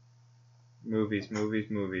 Movies.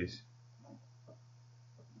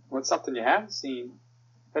 What's something you haven't seen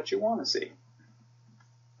that you want to see?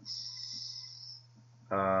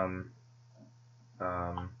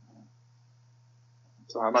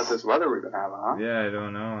 So how about this weather we've been having, huh? Yeah, I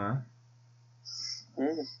don't know, huh?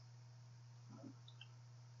 Mm.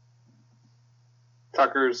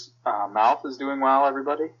 Tucker's mouth is doing well,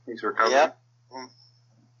 everybody. He's recovering. Yep.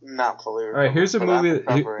 Not fully All right, here's a but I'm movie.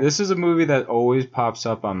 recovering. This is a movie that always pops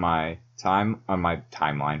up on my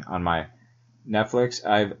timeline, on my Netflix.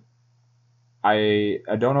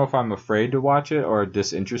 I don't know if I'm afraid to watch it or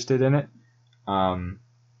disinterested in it.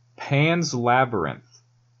 Pan's Labyrinth.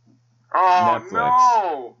 Oh Netflix.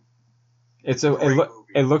 no! Great movie.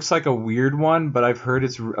 It looks like a weird one, but I've heard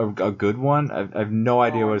it's a good one. I've no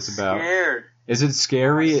idea what it's about. Scared. Is it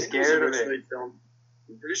scary? I'm It was scared of it. originally filmed-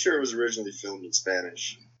 I'm pretty sure it was originally filmed in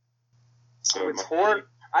Spanish. So Oh, it it's might horror.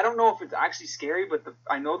 I don't know if it's actually scary, but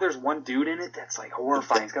I know there's one dude in it that's like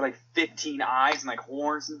horrifying. He's got like 15 eyes and like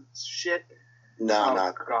horns and shit. be- No, oh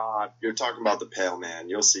no. God. You're talking about the Pale Man.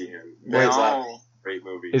 You'll see him. Wait, Pan's No. Labyrinth, great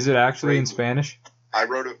movie. Is it actually in Great movie. Spanish? I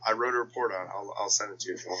wrote a report on it. I'll send it to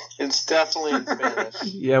you if you want. It's definitely in Spanish.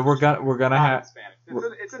 Yeah, we're gonna Not in have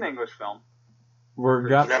Spanish. It's an English film. we're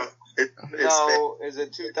gonna. No, it's No, it's a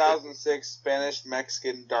 2006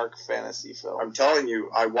 Spanish-Mexican dark fantasy film. I'm telling you,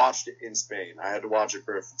 I watched it in Spain. I had to watch it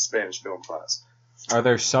for a Spanish film class. Are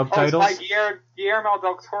there Oh, it's subtitles? by Guillermo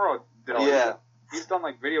del Toro. Yeah. He's done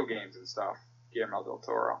like video games and stuff. Guillermo del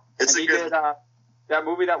Toro. It's and a he good. did that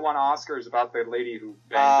movie that won Oscars about the lady who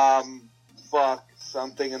banged. Fuck,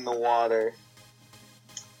 something in the water.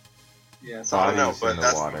 Yeah. I don't know, Bodies but in the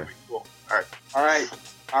that's the water. movie. Cool. All right.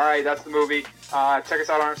 All right. That's the movie. Check us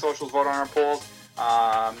out on our socials. Vote on our polls.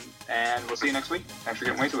 And we'll see you next week. Thanks for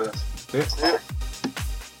getting wasted with us. Yeah. Yeah.